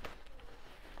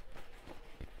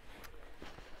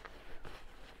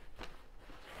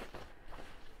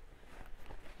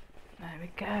 There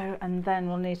we go, and then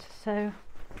we'll need to sew.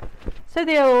 So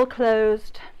they're all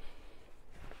closed.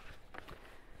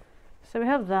 So we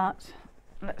have that.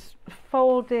 Let's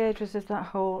fold the edges of that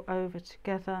hole over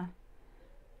together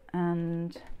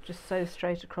and just sew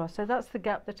straight across. So that's the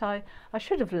gap that I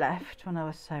should have left when I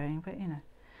was sewing, but you know,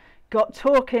 got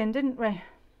talking, didn't we?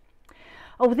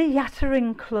 Oh, the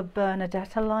Yattering Club,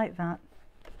 Bernadette, I like that.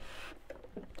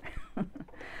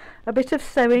 A bit of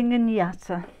sewing and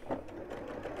yatter.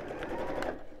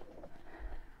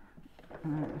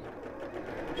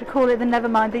 Should call it the Never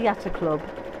Mind the Yatter Club.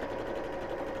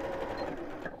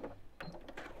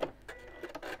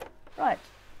 Right,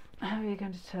 how are you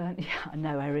going to turn? Yeah, I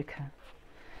know, Erica.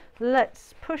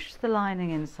 Let's push the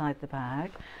lining inside the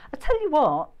bag. I tell you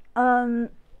what, I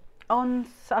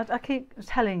keep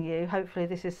telling you, hopefully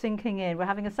this is sinking in, we're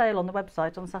having a sale on the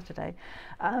website on Saturday.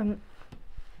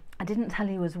 I didn't tell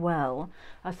you as well.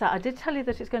 I did tell you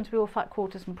that it's going to be all fat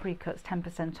quarters and pre-cuts,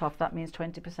 10% off. That means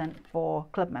 20% for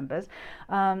club members.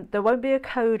 There won't be a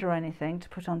code or anything to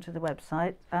put onto the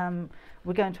website.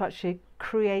 We're going to actually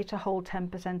create a whole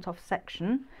 10% off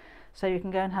section. so you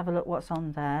can go and have a look what's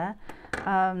on there.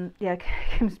 Yeah,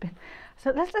 Kim's been,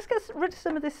 so let's get rid of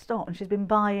some of this stock, and she's been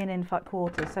buying in Fat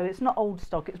Quarters, so it's not old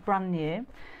stock, it's brand new,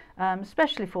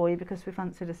 especially for you because we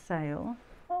fancied a sale.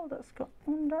 Oh, that's got,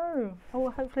 oh no, oh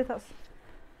hopefully that's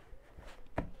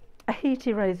a heat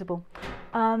erasable.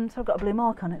 So I've got a blue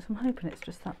mark on it, so I'm hoping it's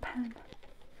just that pen.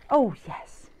 Oh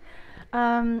yes.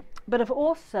 But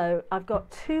I've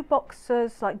got 2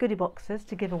 boxes, like goodie boxes,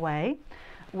 to give away,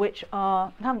 which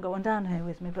are, I haven't got one down here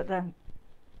with me, but they're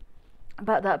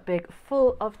about that big,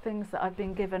 full of things that I've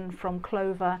been given from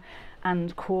Clover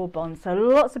and Core Bond. So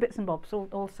lots of bits and bobs,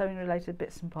 all sewing related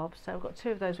bits and bobs. So I've got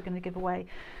 2 of those we're going to give away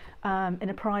in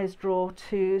a prize draw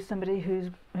to somebody who's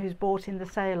bought in the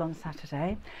sale on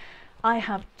Saturday. I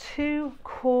have 2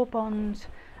 Core Bond,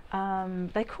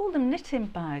 they call them knitting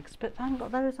bags, but I haven't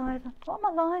got those either. What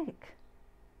am I like?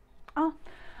 Oh,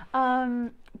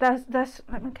 there's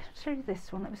let me show you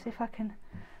this one. Let me see if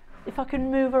I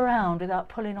can move around without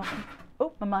pulling off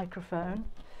my microphone.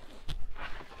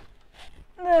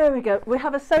 There we go. We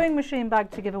have a sewing machine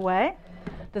bag to give away.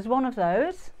 There's one of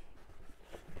those.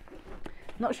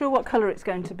 Not sure what colour it's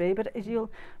going to be, but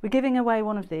we're giving away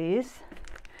one of these.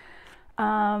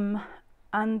 And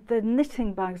the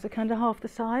knitting bags are kind of half the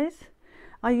size.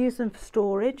 I use them for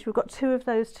storage. We've got 2 of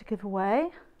those to give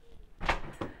away.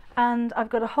 And I've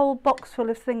got a whole box full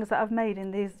of things that I've made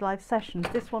in these live sessions.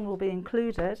 This one will be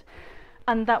included,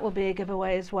 and that will be a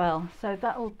giveaway as well. So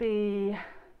that will be,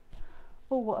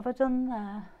 oh, what have I done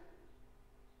there?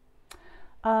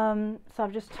 So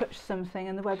I've just touched something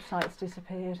and the website's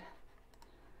disappeared.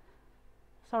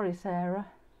 Sorry, Sarah.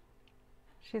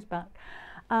 She's back.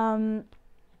 Yeah,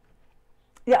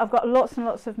 I've got lots and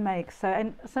lots of makes. So,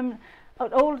 and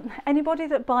anybody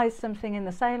that buys something in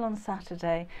the sale on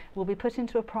Saturday will be put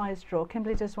into a prize draw.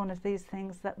 Kimberly does one of these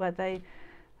things where they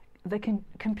can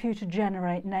computer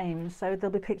generate names, so they'll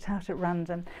be picked out at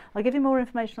random. I'll give you more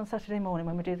information on Saturday morning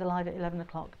when we do the live at 11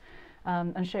 o'clock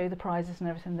and show you the prizes and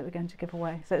everything that we're going to give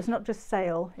away. So it's not just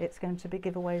sale, it's going to be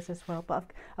giveaways as well. But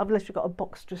I've literally got a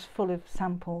box just full of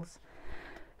samples.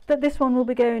 But this one will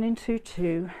be going into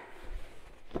 2.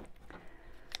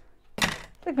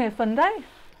 It'll be a fun day.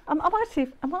 I might see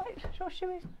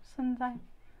Sunday.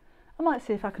 I might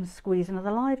see if I can squeeze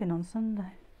another live in on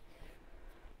Sunday.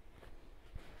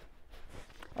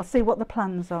 I'll see what the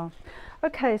plans are.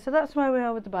 Okay, so that's where we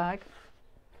are with the bag.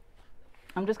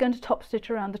 I'm just going to top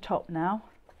stitch around the top now.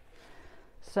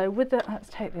 So let's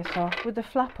take this off. With the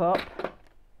flap up,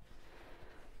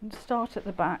 and start at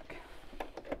the back.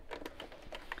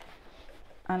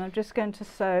 And I'm just going to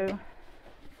sew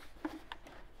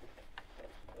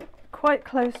quite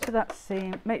close to that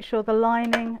seam. Make sure the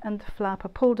lining and the flap are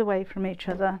pulled away from each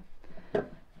other,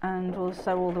 and we'll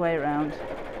sew all the way around.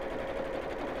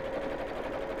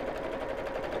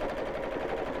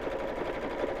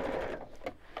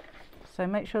 So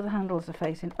make sure the handles are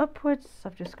facing upwards.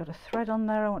 I've just got a thread on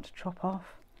there I want to chop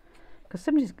off, because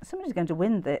somebody's going to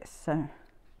win this, so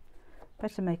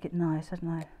better make it nice, hadn't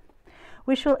I?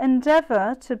 We shall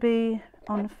endeavour to be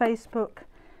on Facebook,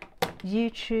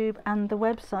 YouTube and the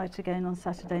website again on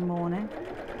Saturday morning.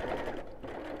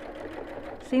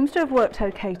 Seems to have worked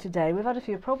okay today. We've had a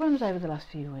few problems over the last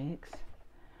few weeks.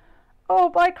 Oh,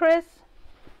 bye Chris.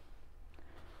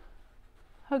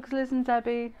 Hugs Liz and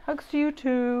Debbie. Hugs to you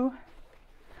too.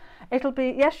 It'll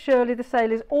be, yes Shirley, the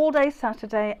sale is all day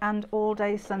Saturday and all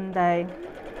day Sunday.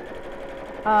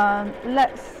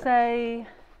 Let's say,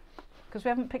 because we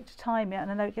haven't picked a time yet,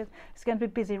 and I know it's going to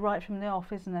be busy right from the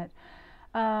off, isn't it?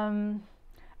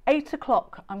 8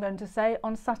 o'clock, I'm going to say,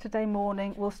 on Saturday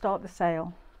morning we'll start the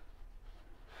sale.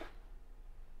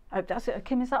 Oh, that's it.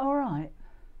 Kim, is that all right?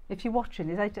 If you're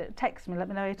watching, text me, let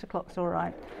me know 8 o'clock's all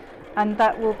right. And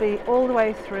that will be all the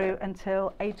way through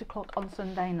until 8 o'clock on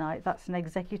Sunday night. That's an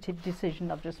executive decision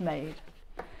I've just made.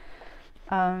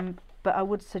 But I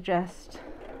would suggest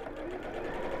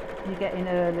you get in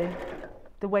early,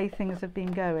 the way things have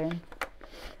been going.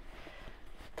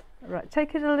 Right,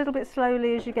 take it a little bit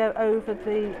slowly as you go over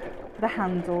the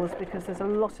handles, because there's a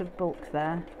lot of bulk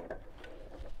there.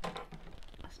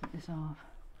 Let's snip this off.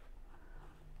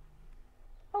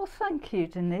 Oh, thank you,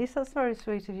 Denise. That's very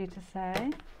sweet of you to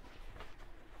say.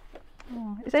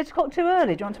 Oh, is 8 o'clock too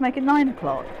early? Do you want to make it 9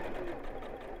 o'clock?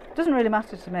 Doesn't really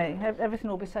matter to me. Everything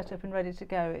will be set up and ready to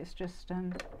go. It's just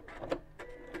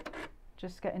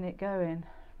getting it going.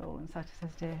 Roland Satter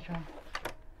says Deirdre.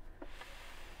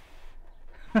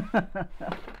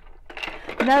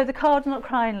 No, the card's not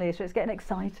crying, Lisa. It's getting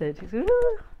excited. It's, do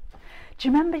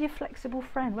you remember your flexible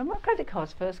friend? When my credit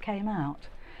cards first came out,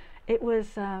 it was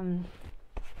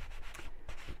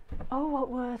Oh, what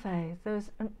were they? There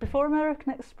was before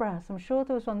American Express. I'm sure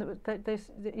there was one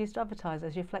that used to advertise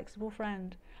as your flexible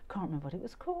friend. I can't remember what it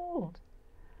was called.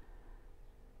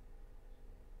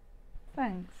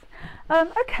 Thanks.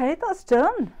 Okay, that's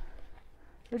done.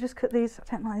 We'll just cut these. I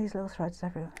don't like these little threads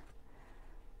everywhere.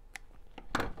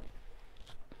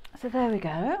 So there we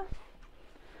go.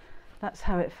 That's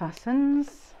how it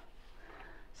fastens.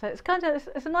 So it's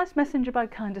it's a nice messenger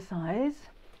bag kind of size.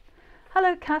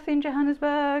 Hello, Kathy in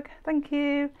Johannesburg. Thank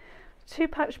you. 2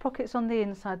 patch pockets on the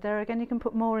inside there. Again, you can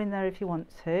put more in there if you want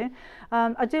to.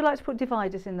 I do like to put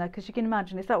dividers in there because you can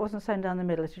imagine if that wasn't sewn down the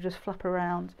middle, it would just flap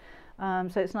around.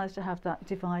 So it's nice to have that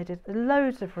divided.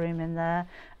 Loads of room in there,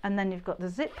 and then you've got the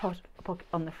zip pocket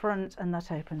on the front, and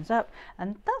that opens up,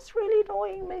 and that's really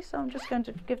annoying me, so I'm just going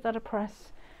to give that a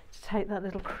press to take that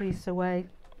little crease away.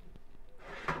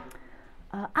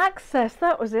 Access,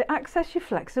 that was it. Access your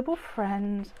flexible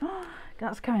friend. Oh,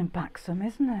 that's going back some,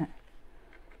 isn't it?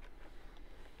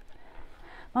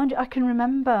 Mind you, I can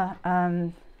remember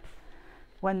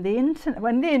when the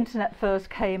internet first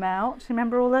came out.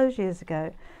 Remember all those years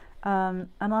ago? And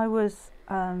I was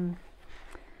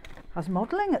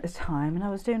modelling at the time, and I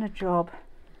was doing a job.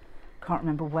 Can't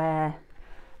remember where,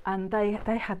 and they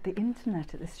had the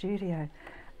internet at the studio,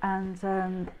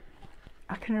 and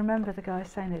I can remember the guy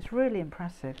saying it's really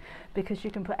impressive because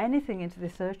you can put anything into the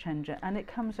search engine and it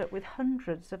comes up with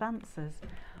hundreds of answers.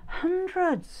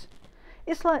 Hundreds!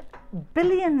 It's like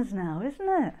billions now, isn't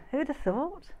it? Who'd have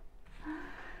thought?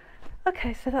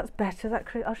 Okay, so that's better.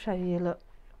 I'll show you. Look,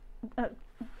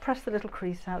 press the little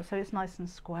crease out so it's nice and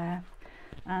square,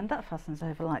 and that fastens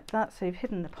over like that. So you've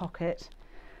hidden the pocket,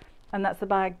 and that's the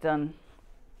bag done.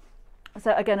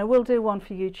 So again, I will do one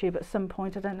for YouTube at some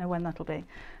point. I don't know when that'll be,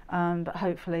 but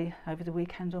hopefully over the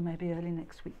weekend or maybe early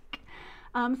next week.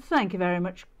 Thank you very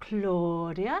much,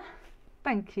 Claudia.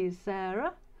 Thank you,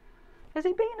 Sarah. Has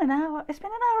it been an hour? It's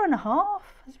been an hour and a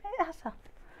half.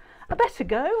 I better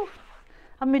go.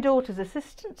 I'm my daughter's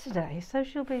assistant today, so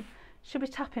she'll be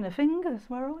tapping her fingers.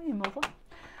 Where are you, mother?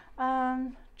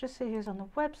 Just see who's on the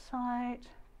website.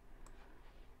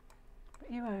 Put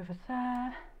you over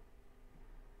there.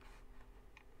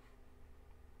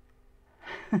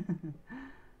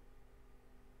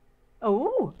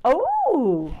 Oh,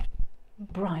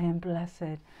 Brian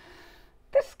Blessed.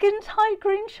 The skin tight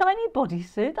green shiny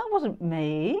bodysuit, that wasn't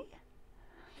me.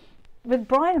 With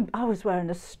Brian, I was wearing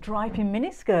a stripy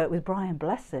miniskirt with Brian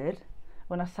Blessed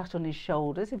when I sat on his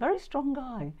shoulders. He's a very strong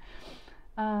guy.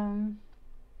 Have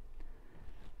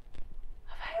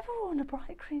I ever worn a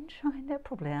bright green shiny? I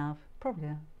probably have.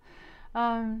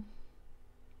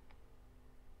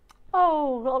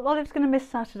 Oh, Olive's going to miss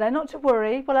Saturday. Not to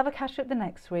worry, we'll have a catch up the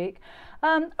next week.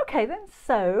 Okay then,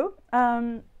 so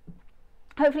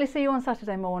hopefully see you on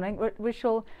Saturday morning.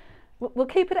 We'll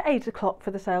keep it at 8 o'clock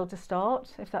for the sale to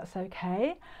start, if that's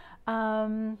okay.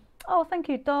 Oh, thank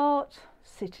you, Dot.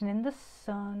 Sitting in the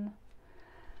sun.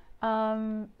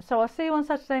 So I'll see you on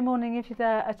Saturday morning if you're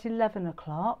there at 11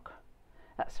 o'clock.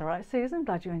 That's all right, Susan.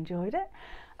 Glad you enjoyed it.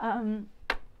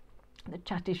 The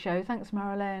chatty show. Thanks,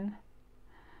 Marilyn.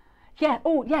 Yeah,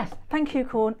 oh yes, thank you,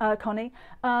 Connie.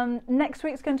 Next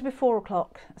week's going to be 4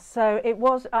 o'clock. So it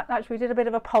was, actually we did a bit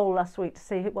of a poll last week to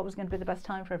see what was going to be the best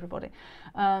time for everybody.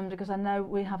 Because I know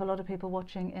we have a lot of people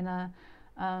watching in a,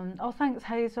 oh thanks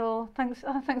Hazel, thanks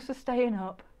for staying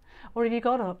up. Or have you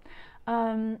got up?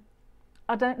 I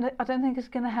don't think it's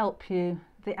going to help you,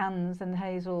 the Anns and the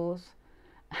Hazels.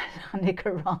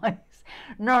 Annika Rice.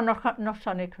 No, not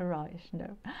Annika Rice,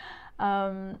 no.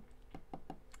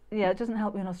 Yeah, it doesn't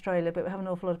help you in Australia, but we have an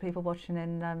awful lot of people watching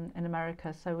in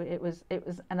America, so it was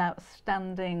an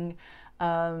outstanding.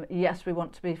 Yes, we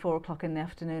want to be 4 o'clock in the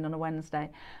afternoon on a Wednesday,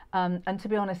 and to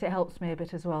be honest, it helps me a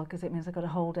bit as well because it means I've got a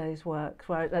whole day's work.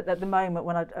 Where at the moment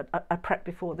when I prep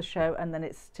before the show, and then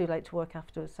it's too late to work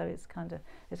afterwards, so it's going to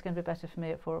be better for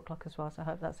me at 4 o'clock as well. So I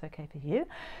hope that's okay for you.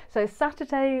 So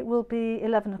Saturday will be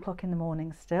 11 o'clock in the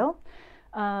morning still.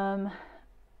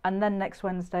 And then next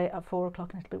Wednesday at 4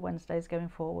 o'clock, and it'll be Wednesdays going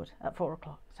forward at 4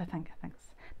 o'clock. So thanks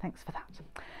for that.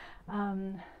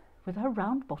 With her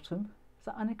round bottom, is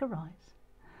that Annika Rice?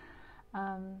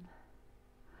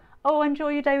 Oh, enjoy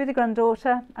your day with your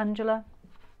granddaughter, Angela.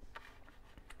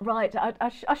 Right,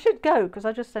 I should go because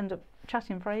I just end up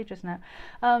chatting for ages now.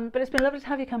 But it's been lovely to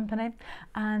have your company,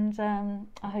 and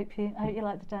I hope you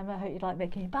like the demo. I hope you like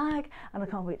making your bag, and I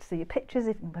can't wait to see your pictures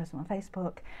if you can post them on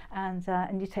Facebook.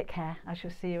 And you take care. I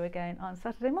shall see you again on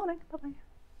Saturday morning. Bye bye.